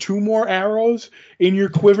 there are 2 more arrows in your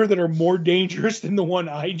quiver that are more dangerous than the one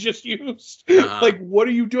I just used. Like, what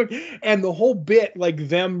are you doing? And the whole bit, like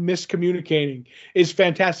them miscommunicating, is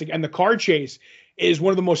fantastic. And the car chase is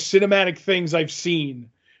one of the most cinematic things I've seen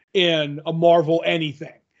in a Marvel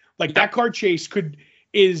anything. Like that car chase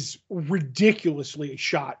is ridiculously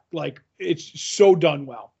shot. Like it's so done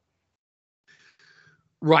well.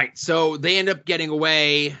 Right. So they end up getting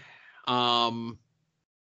away.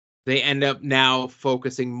 They end up now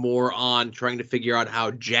focusing more on trying to figure out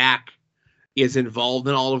how Jack is involved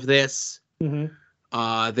in all of this.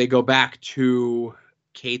 Mm-hmm. They go back to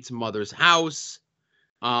Kate's mother's house.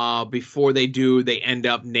 Before they do, they end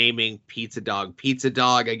up naming Pizza Dog. Pizza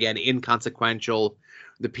Dog, again, inconsequential.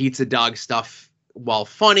 The Pizza Dog stuff, while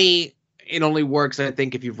funny, it only works, I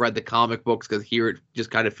think, if you've read the comic books, because here it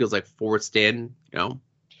just kind of feels like forced in, you know?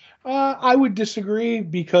 I would disagree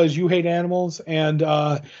because you hate animals, and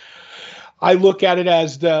I look at it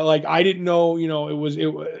as I didn't know, it was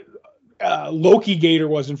Loki Gator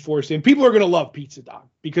wasn't forced in. People are going to love Pizza Dog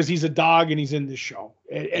because he's a dog and he's in this show,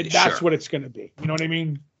 and that's what it's going to be. You know what I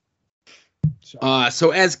mean?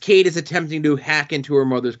 So as Kate is attempting to hack into her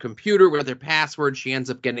mother's computer with her password, she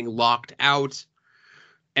ends up getting locked out.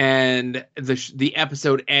 And the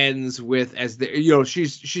episode ends with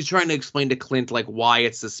she's trying to explain to Clint like why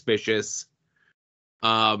it's suspicious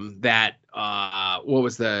that what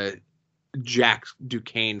was the Jack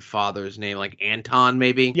Duquesne father's name, like Anton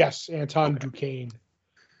maybe? Yes, Anton Duquesne.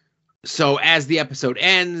 So as the episode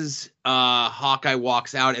ends, Hawkeye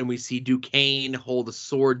walks out and we see Duquesne hold a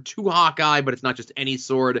sword to Hawkeye, but it's not just any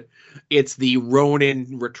sword. It's the Ronin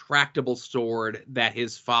retractable sword that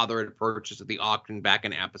his father had purchased at the auction back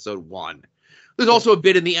in episode 1. There's also a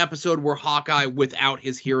bit in the episode where Hawkeye, without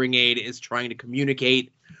his hearing aid, is trying to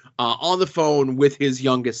communicate on the phone with his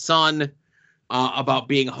youngest son about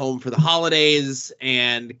being home for the holidays,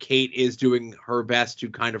 and Kate is doing her best to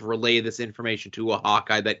kind of relay this information to a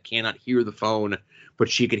Hawkeye that cannot hear the phone, but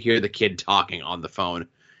she could hear the kid talking on the phone.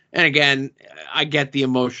 And again, I get the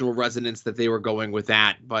emotional resonance that they were going with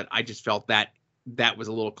that, but I just felt that was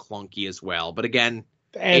a little clunky as well. But again,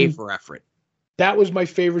 A for effort. That was my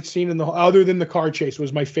favorite scene other than the car chase,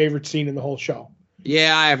 was my favorite scene in the whole show.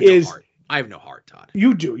 Yeah, I have no heart, Todd.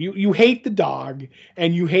 You do. You hate the dog,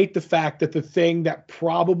 and you hate the fact that the thing that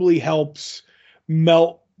probably helps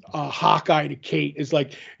melt Hawkeye to Kate is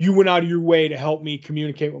like, you went out of your way to help me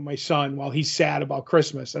communicate with my son while he's sad about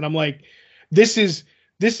Christmas. And I'm like, this is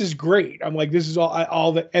great. I'm like, this is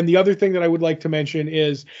all that. And the other thing that I would like to mention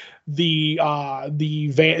is the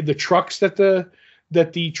trucks that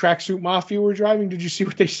the Tracksuit Mafia were driving. Did you see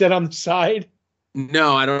what they said on the side?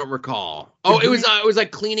 No, I don't recall. Oh, it was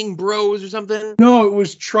like Cleaning Bros or something? No, it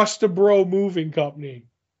was Trust a Bro Moving Company.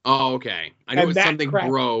 Oh, okay. I know it's something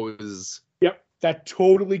Bros. Yep, that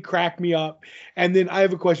totally cracked me up. And then I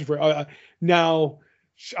have a question for you. Now,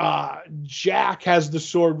 Jack has the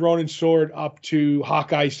sword, Ronin's sword, up to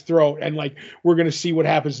Hawkeye's throat, and like we're gonna see what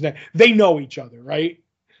happens next. They know each other, right?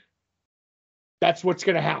 That's what's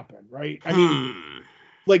gonna happen, right? I mean,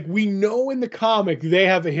 like we know in the comic they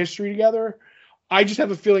have a history together. I just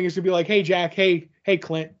have a feeling it's going to be like, hey, Jack, hey,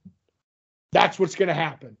 Clint. That's what's going to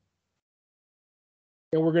happen.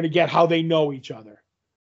 And we're going to get how they know each other.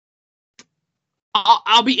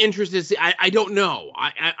 I'll be interested to see. I don't know.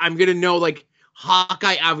 I'm going to know, like,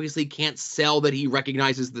 Hawkeye obviously can't sell that he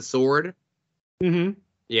recognizes the sword. Mm-hmm.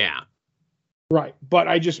 Yeah. Right. But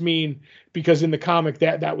I just mean, because in the comic,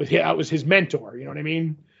 that was his mentor. You know what I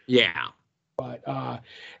mean? Yeah. But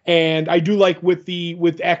and I do like with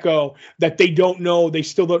Echo that they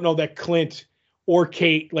still don't know that Clint or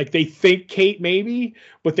Kate, like they think Kate maybe,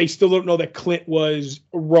 but they still don't know that Clint was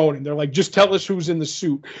Ronin. They're like, just tell us who's in the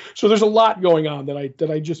suit. So there's a lot going on that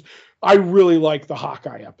I really like the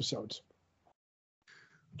Hawkeye episodes.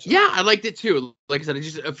 So. Yeah, I liked it too. Like I said,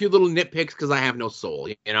 just a few little nitpicks because I have no soul,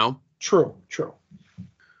 you know? True.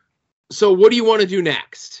 So what do you want to do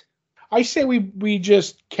next? I say we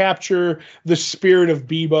just capture the spirit of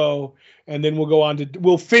Bebo, and then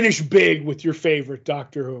we'll finish big with your favorite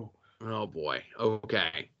Doctor Who. Oh boy.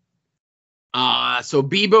 Okay. So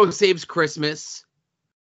Bebo Saves Christmas.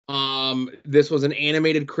 This was an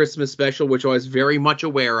animated Christmas special, which I was very much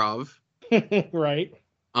aware of. Right.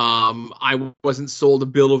 I wasn't sold a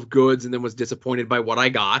bill of goods and then was disappointed by what I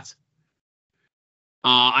got.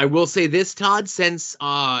 I will say this, Todd, since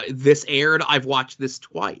this aired, I've watched this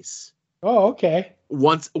twice. Oh, okay.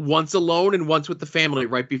 Once alone and once with the family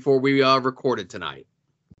right before we recorded tonight.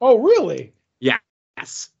 Oh, really?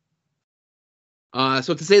 Yes.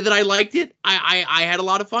 So to say that I liked it, I had a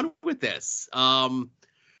lot of fun with this.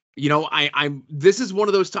 You know, this is one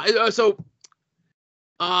of those times.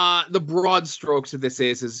 The broad strokes of this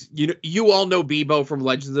is you all know Bebo from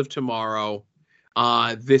Legends of Tomorrow.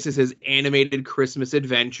 This is his animated Christmas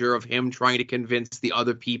adventure of him trying to convince the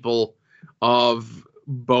other people of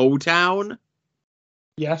Bowtown.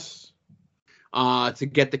 Yes. To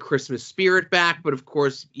get the Christmas spirit back, but of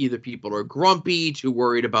course, either people are grumpy, too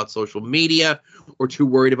worried about social media, or too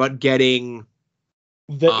worried about getting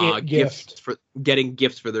gifts for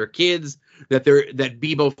their kids. That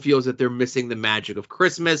Bebo feels that they're missing the magic of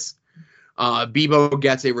Christmas. Bebo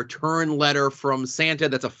gets a return letter from Santa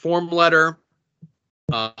that's a form letter,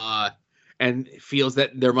 and feels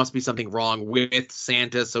that there must be something wrong with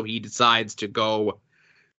Santa, so he decides to go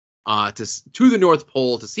to the North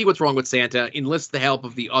Pole to see what's wrong with Santa, enlist the help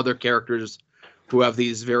of the other characters who have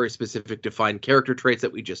these very specific defined character traits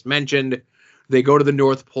that we just mentioned. They go to the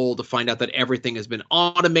North Pole to find out that everything has been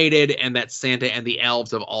automated and that Santa and the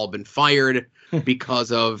elves have all been fired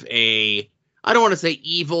because of I don't want to say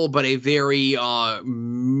evil, but a very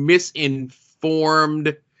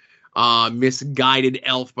misinformed, misguided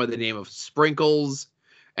elf by the name of Sprinkles.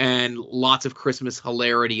 And lots of Christmas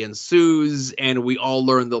hilarity ensues, and we all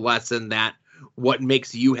learn the lesson that what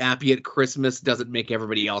makes you happy at Christmas doesn't make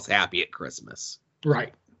everybody else happy at Christmas.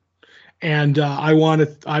 Right. And I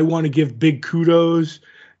want to give big kudos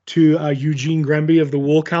to Eugene Grenby of the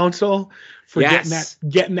Wool Council for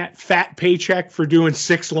getting that fat paycheck for doing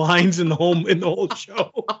 6 lines in the whole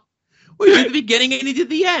show. Well, he was at the beginning and he did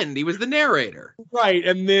the end. He was the narrator. Right.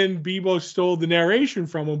 And then Bebo stole the narration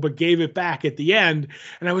from him, but gave it back at the end.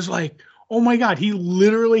 And I was like, oh my God, he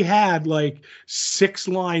literally had like 6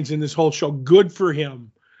 lines in this whole show. Good for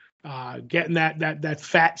him. Getting that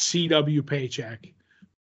fat CW paycheck.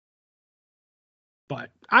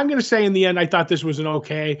 But I'm going to say in the end, I thought this was an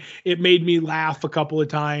okay. It made me laugh a couple of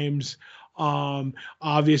times.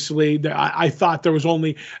 Obviously, I thought there was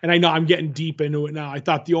only, and I know I'm getting deep into it now, I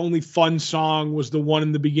thought the only fun song was the one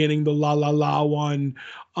in the beginning, the La La La one.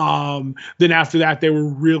 Then after that, they were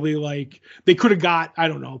really like, they could have got, I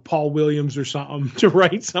don't know, Paul Williams or something to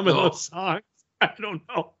write some of those songs. I don't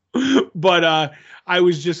know. But I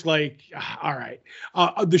was just like, all right.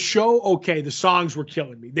 The show, okay, the songs were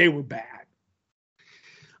killing me. They were bad.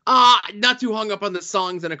 Not too hung up on the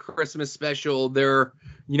songs in a Christmas special. They're,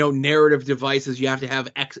 narrative devices. You have to have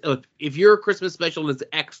X. If you're a Christmas special and it's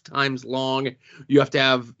X times long, you have to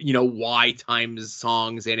have, Y times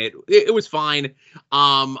songs in it. It was fine.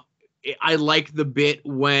 I like the bit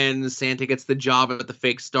when Santa gets the job at the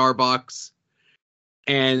fake Starbucks.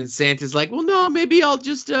 And Santa's like, well, no, maybe I'll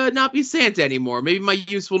just not be Santa anymore. Maybe my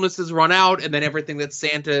usefulness has run out. And then everything that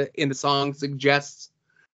Santa in the song suggests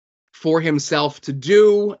for himself to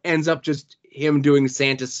do ends up just him doing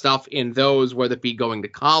Santa stuff in those, whether it be going to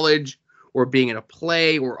college or being in a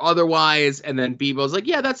play or otherwise. And then Bebo's like,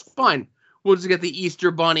 yeah, that's fine. We'll just get the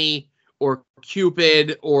Easter Bunny or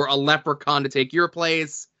Cupid or a leprechaun to take your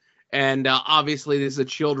place. And obviously this is a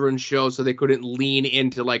children's show, so they couldn't lean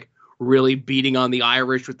into like really beating on the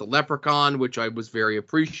Irish with the leprechaun, which I was very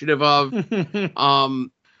appreciative of.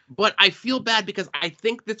 But I feel bad because I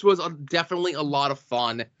think this was definitely a lot of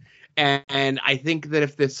fun. And I think that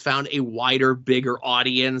if this found a wider, bigger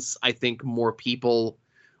audience, I think more people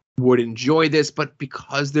would enjoy this. But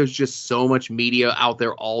because there's just so much media out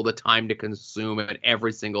there all the time to consume at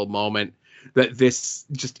every single moment, that this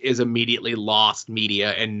just is immediately lost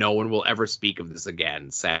media and no one will ever speak of this again,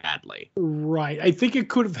 sadly. Right. I think it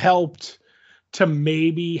could have helped to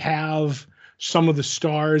maybe have some of the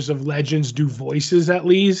stars of Legends do voices at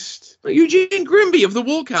least. Eugene Grimby of the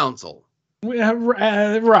Wool Council.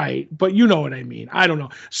 Right, but you know what I mean. I don't know.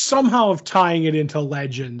 Somehow of tying it into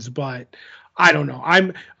Legends, but I don't know.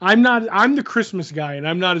 I'm the Christmas guy, and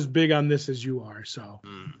I'm not as big on this as you are. So,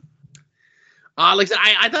 Like I said,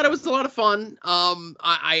 I thought it was a lot of fun.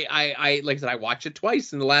 I like I said, I watched it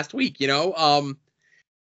twice in the last week,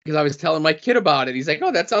 because I was telling my kid about it. He's like,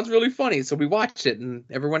 "Oh, that sounds really funny." So we watched it, and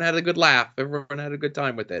everyone had a good laugh. Everyone had a good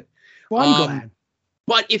time with it. Well, I'm glad.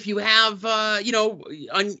 But if you have,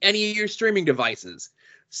 on any of your streaming devices,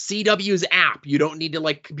 CW's app, you don't need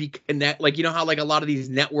to be connect. Like, how like a lot of these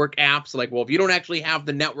network apps, like, well, if you don't actually have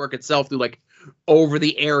the network itself through like over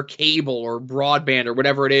the air cable or broadband or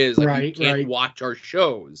whatever it is, like you can't watch our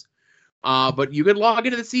shows. But you can log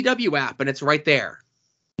into the CW app and it's right there.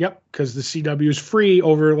 Yep, because the CW is free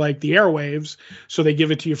over like the airwaves, so they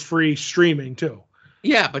give it to you free streaming too.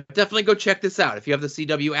 Yeah, but definitely go check this out. If you have the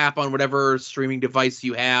CW app on whatever streaming device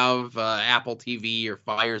you have, Apple TV or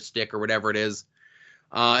Fire Stick or whatever it is,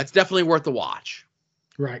 it's definitely worth a watch.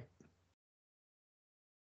 Right.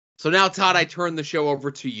 So now, Todd, I turn the show over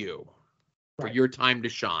to you for your time to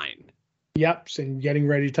shine. Yep, and getting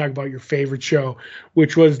ready to talk about your favorite show,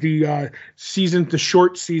 which was the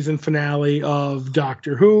short season finale of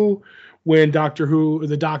Doctor Who, when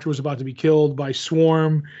the Doctor was about to be killed by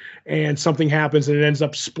Swarm, and something happens and it ends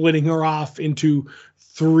up splitting her off into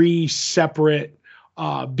 3 separate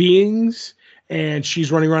beings. And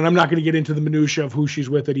she's running around. I'm not going to get into the minutia of who she's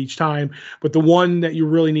with at each time, but the one that you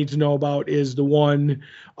really need to know about is the one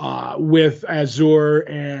with Azure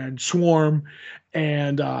and Swarm.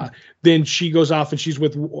 And then she goes off and she's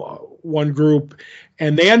with one group,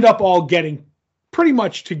 and they end up all getting pretty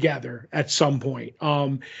much together at some point.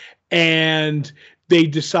 And they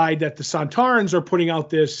decide that the Sontarans are putting out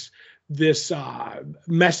this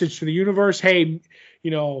message to the universe. Hey,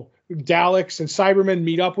 Daleks and Cybermen,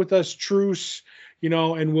 meet up with us, truce,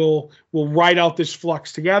 and we'll ride out this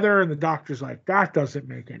flux together. And the Doctor's like, that doesn't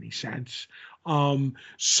make any sense.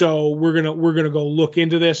 So we're gonna go look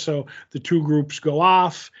into this. So the 2 groups go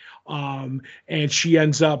off, and she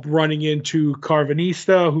ends up running into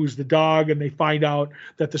Carvanista, who's the dog, and they find out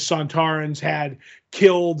that the Sontarans had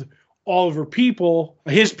killed all of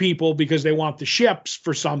his people, because they want the ships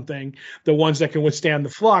for something, the ones that can withstand the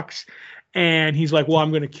flux. And he's like, well, I'm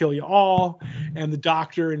going to kill you all. And the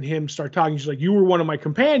Doctor and him start talking. She's like, you were one of my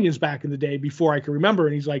companions back in the day before I can remember.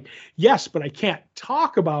 And he's like, yes, but I can't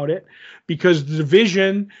talk about it because the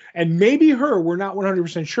Division, and maybe her, we're not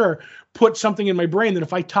 100% sure, put something in my brain that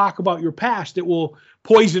if I talk about your past, it will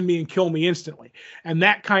poison me and kill me instantly. And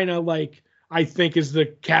that kind of I think is the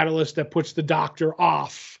catalyst that puts the Doctor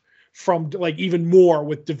off from even more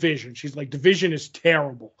with Division. She's like, Division is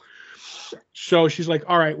terrible. So she's like,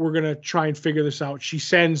 all right, we're going to try and figure this out. She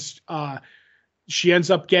ends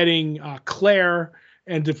up getting Claire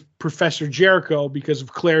and Professor Jericho because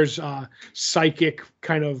of Claire's psychic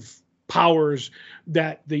kind of powers,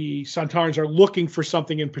 that the Sontarans are looking for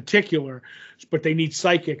something in particular, but they need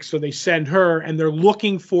psychics. So they send her, and they're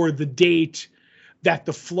looking for the date that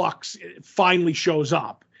the flux finally shows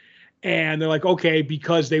up. And they're like, okay,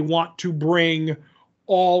 because they want to bring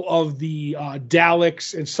all of the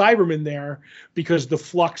Daleks and Cybermen there, because the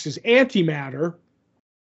flux is antimatter,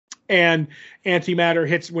 and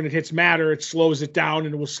antimatter when it hits matter, it slows it down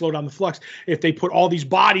and it will slow down the flux. If they put all these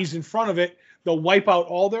bodies in front of it, they'll wipe out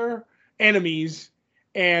all their enemies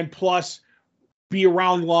and plus be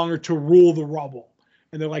around longer to rule the rubble.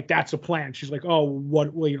 And they're like, that's a plan. She's like, oh,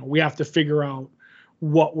 we have to figure out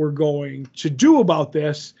what we're going to do about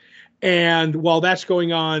this. And while that's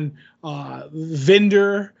going on,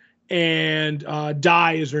 Vinder and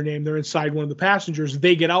Di is her name. They're inside one of the passengers.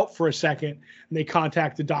 They get out for a second and they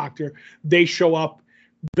contact the Doctor. They show up.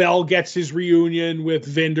 Bell gets his reunion with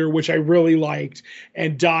Vinder, which I really liked,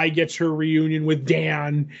 and Di gets her reunion with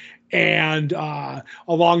Dan. And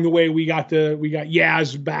along the way, we got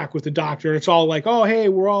Yaz back with the Doctor, and it's all like, oh, hey,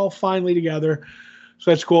 we're all finally together. So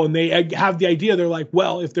that's cool. And they have the idea. They're like,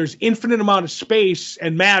 well, if there's infinite amount of space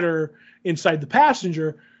and matter inside the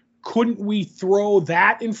passenger, couldn't we throw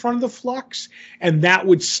that in front of the flux? And that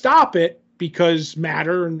would stop it, because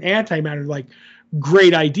matter and antimatter,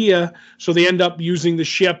 great idea. So they end up using the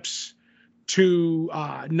ships to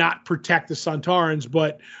not protect the Sontarans,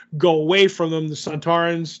 but go away from them. The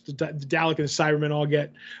Sontarans, the Dalek and the Cybermen all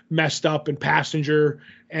get messed up, and Passenger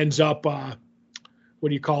ends up,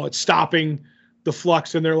 stopping the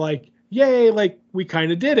flux. And they're like, yay, we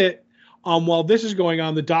kind of did it. While this is going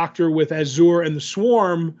on, the Doctor with Azure and the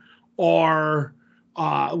Swarm are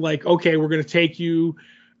okay, we're going to take you.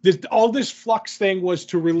 All this flux thing was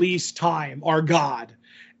to release Time, our god,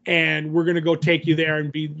 and we're going to go take you there,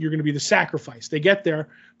 and you're going to be the sacrifice. They get there,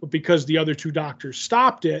 but because the other 2 Doctors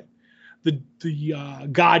stopped it, the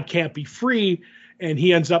god can't be free, and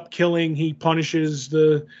he ends up killing. He punishes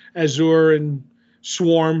the Azure and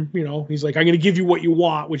Swarm. He's like, I'm going to give you what you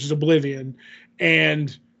want, which is oblivion.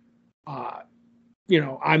 and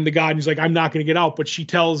I'm the god. And he's like, I'm not going to get out. But she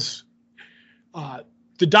tells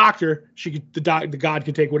the doctor the god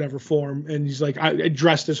can take whatever form, and he's like, I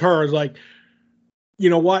dressed as her. I was like, you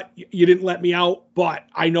know what? You didn't let me out, but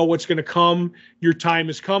I know what's going to come. Your time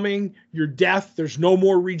is coming. Your death. There's no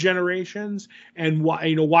more regenerations, and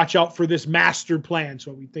watch out for this master plan.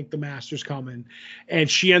 So we think the master's coming, and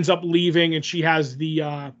she ends up leaving, and she has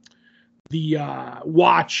the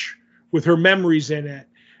watch with her memories in it,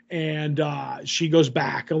 and she goes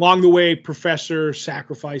back. Along the way, Professor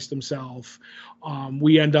sacrificed himself.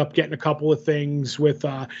 We end up getting a couple of things with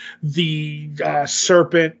the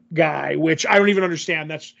serpent guy, which I don't even understand.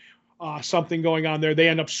 That's something going on there. They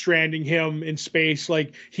end up stranding him in space.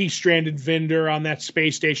 Like, he stranded Vinder on that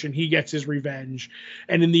space station. He gets his revenge.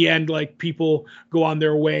 And in the end, like, people go on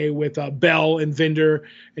their way with Bell and Vinder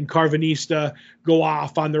and Carvanista go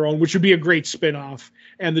off on their own, which would be a great spinoff.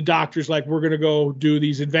 And the doctor's like, we're going to go do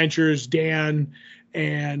these adventures, Dan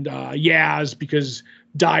and Yaz, because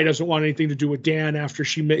Di doesn't want anything to do with Dan after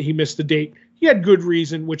he missed the date. He had good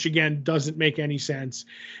reason, which again doesn't make any sense.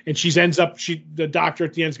 And the doctor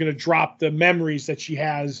at the end is going to drop the memories that she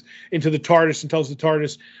has into the TARDIS and tells the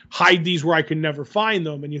TARDIS, hide these where I can never find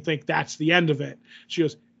them. And you think that's the end of it. She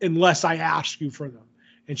goes, unless I ask you for them.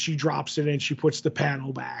 And she drops it and she puts the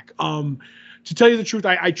panel back. To tell you the truth,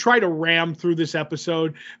 I try to ram through this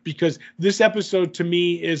episode because this episode to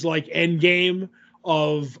me is like Endgame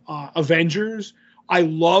of Avengers. I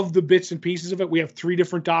love the bits and pieces of it. We have 3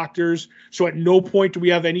 different doctors, so at no point do we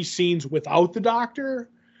have any scenes without the doctor,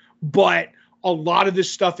 but a lot of this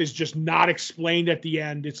stuff is just not explained at the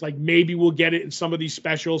end. It's like maybe we'll get it in some of these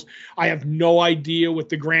specials. I have no idea what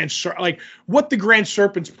the Grand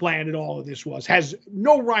Serpent's plan in all of this was. Has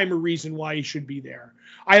no rhyme or reason why he should be there.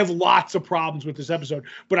 I have lots of problems with this episode,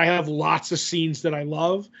 but I have lots of scenes that I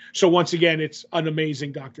love. So once again, it's an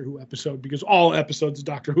amazing Doctor Who episode because all episodes of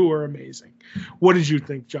Doctor Who are amazing. What did you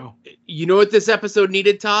think, Joe? You know what this episode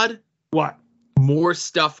needed, Todd? What? More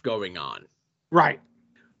stuff going on. Right.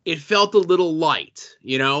 It felt a little light,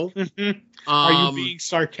 you know? Mm-hmm. Are you being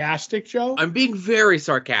sarcastic, Joe? I'm being very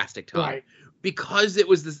sarcastic, Todd. Right. Because it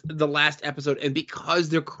was the last episode and because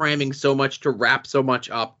they're cramming so much to wrap so much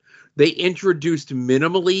up, they introduced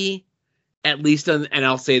minimally, at least and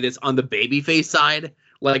I'll say this, on the babyface side,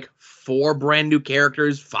 like 4 brand new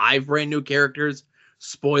characters, 5 brand new characters.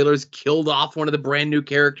 Spoilers, killed off one of the brand new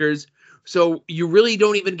characters. So you really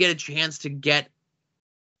don't even get a chance to get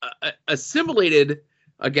assimilated,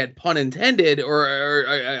 again, pun intended, or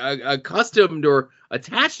accustomed or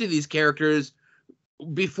attached to these characters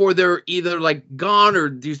before they're either like gone or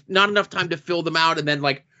there's not enough time to fill them out. And then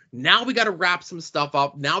like, now we got to wrap some stuff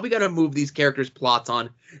up. Now we got to move these characters' plots on.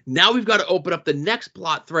 Now we've got to open up the next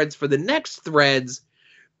plot threads for the next threads.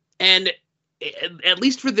 And at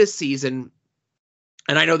least for this season,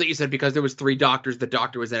 and I know that you said because there was 3 doctors, the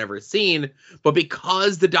Doctor was in every scene, but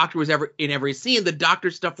because the Doctor was in every scene, the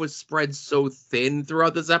Doctor stuff was spread so thin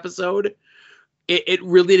throughout this episode, it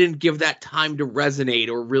really didn't give that time to resonate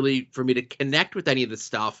or really for me to connect with any of the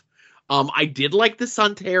stuff. I did like the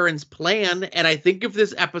Sontarans plan, and I think if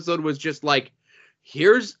this episode was just like,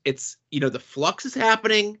 the flux is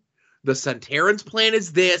happening, the Sontarans plan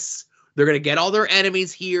is this, they're going to get all their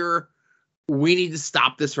enemies here, we need to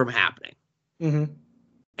stop this from happening. Mm-hmm.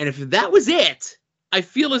 And if that was it, I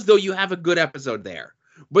feel as though you have a good episode there.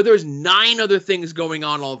 But there's 9 other things going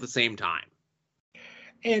on all at the same time.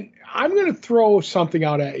 And I'm going to throw something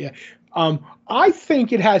out at you. I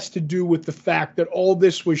think it has to do with the fact that all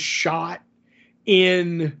this was shot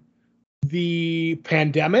in the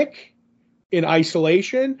pandemic, in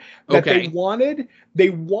isolation, that Okay. they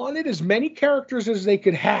wanted as many characters as they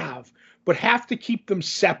could have, but have to keep them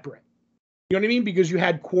separate. You know what I mean? Because you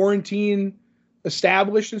had quarantine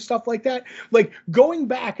established and stuff like that. Like going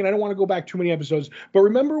back, and I don't want to go back too many episodes, but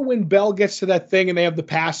remember when Belle gets to that thing and they have the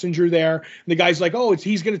passenger there and the guy's like, oh,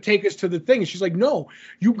 he's going to take us to the thing. And she's like, no,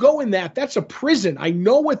 you go in that's a prison. I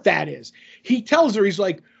know what that is. He tells her, he's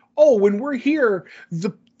like, oh, when we're here,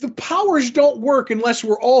 the powers don't work unless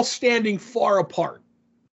we're all standing far apart.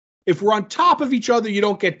 If we're on top of each other, you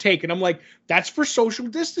don't get taken. I'm like, that's for social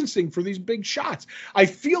distancing for these big shots. I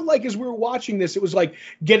feel like as we were watching this, it was like,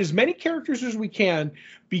 get as many characters as we can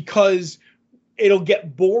because it'll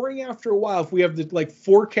get boring after a while if we have the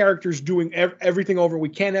 4 characters doing everything over. We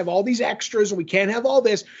can't have all these extras and we can't have all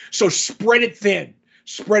this. So spread it thin.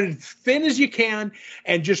 Spread it thin as you can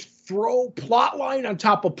and just throw plot line on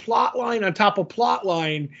top of plot line on top of plot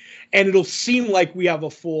line, and it'll seem like we have a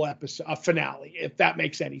full episode, a finale, if that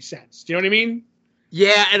makes any sense. Do you know what I mean?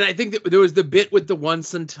 Yeah, and I think that there was the bit with the one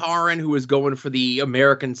Centauran who was going for the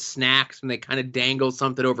American snacks, and they kind of dangle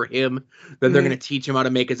something over him. Then they're going to teach him how to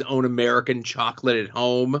make his own American chocolate at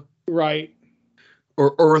home. Right.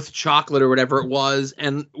 Or Earth chocolate or whatever it was.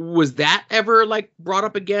 And was that ever like brought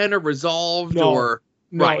up again or resolved? No,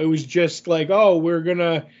 right. It was just like, oh, we're going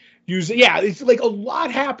to use it. Yeah, it's like a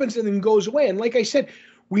lot happens and then goes away. And like I said,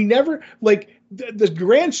 we never, like, the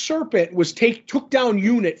Grand Serpent was took down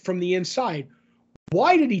Unit from the inside.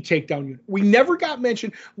 Why did he take down Unit? We never got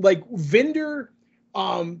mentioned. Like, Vinder,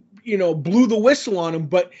 blew the whistle on him,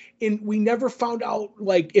 but we never found out,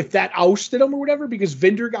 like, if that ousted him or whatever, because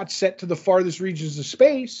Vinder got sent to the farthest regions of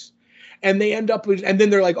space, and they end up with, and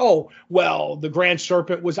then they're like, oh, well, the Grand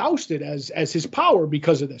Serpent was ousted as his power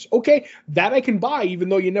because of this. Okay, that I can buy, even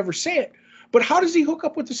though you never say it. But how does he hook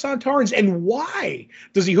up with the Sontarans, and why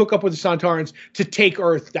does he hook up with the Sontarans to take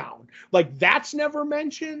Earth down? Like, that's never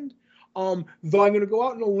mentioned. Though I'm going to go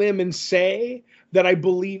out on a limb and say that I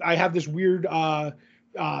believe I have this weird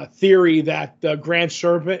theory that the Grand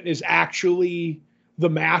Serpent is actually the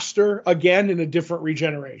Master again in a different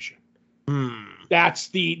regeneration. That's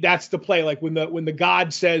the play. Like when the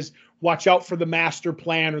God says, "Watch out for the Master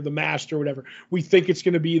Plan" or the Master, or whatever. We think it's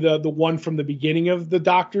going to be the one from the beginning of the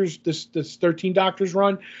Doctors, this 13 Doctors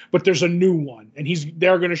run, but there's a new one, and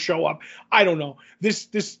they're going to show up. I don't know. This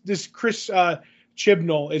Chris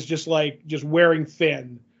Chibnall is just wearing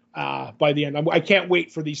thin by the end. I can't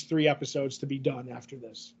wait for these 3 episodes to be done after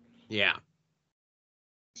this. Yeah.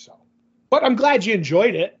 So, but I'm glad you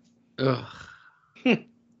enjoyed it. Ugh.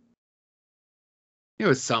 It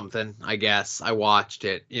was something, I guess. I watched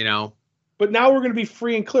it, But now we're going to be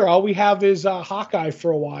free and clear. All we have is Hawkeye for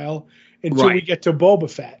a while until we get to Boba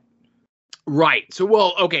Fett. Right. So,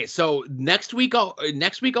 okay. So next week all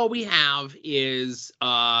we have is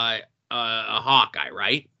a Hawkeye,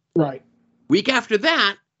 right? Right. Week after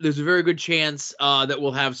that, there's a very good chance that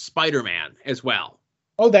we'll have Spider-Man as well.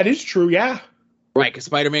 Oh, that is true. Yeah. Right, because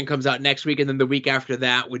Spider-Man comes out next week, and then the week after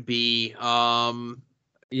that would be,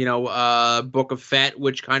 Book of Fett,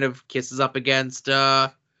 which kind of kisses up against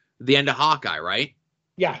the end of Hawkeye, right?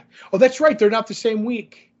 Yeah. Oh, that's right. They're not the same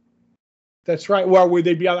week. That's right. Well, would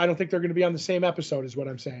they be on? I don't think they're going to be on the same episode, is what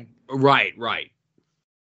I'm saying. Right.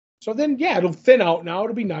 So then, yeah, it'll thin out now.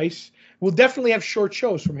 It'll be nice. We'll definitely have short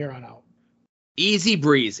shows from here on out. Easy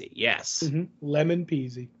breezy, yes. Mm-hmm. Lemon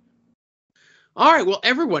peasy. All right, well,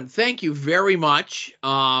 everyone, thank you very much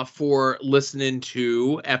for listening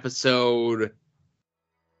to episode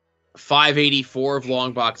 584 of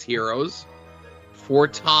Longbox Heroes. For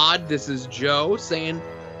Todd, this is Joe saying,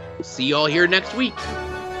 see y'all here next week.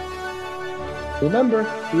 Remember,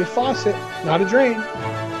 be a faucet, not a drain.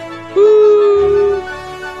 Woo!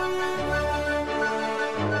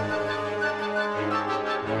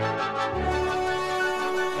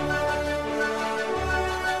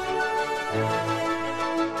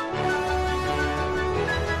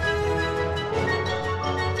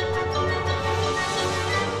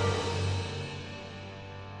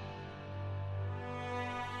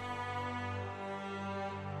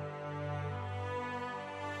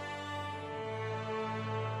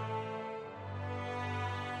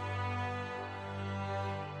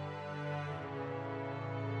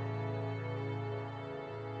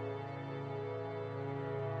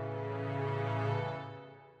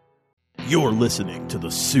 You're listening to the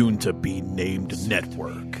soon-to-be-named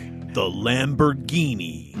network, the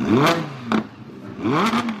Lamborghini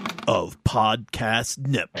of Podcast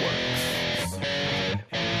Network.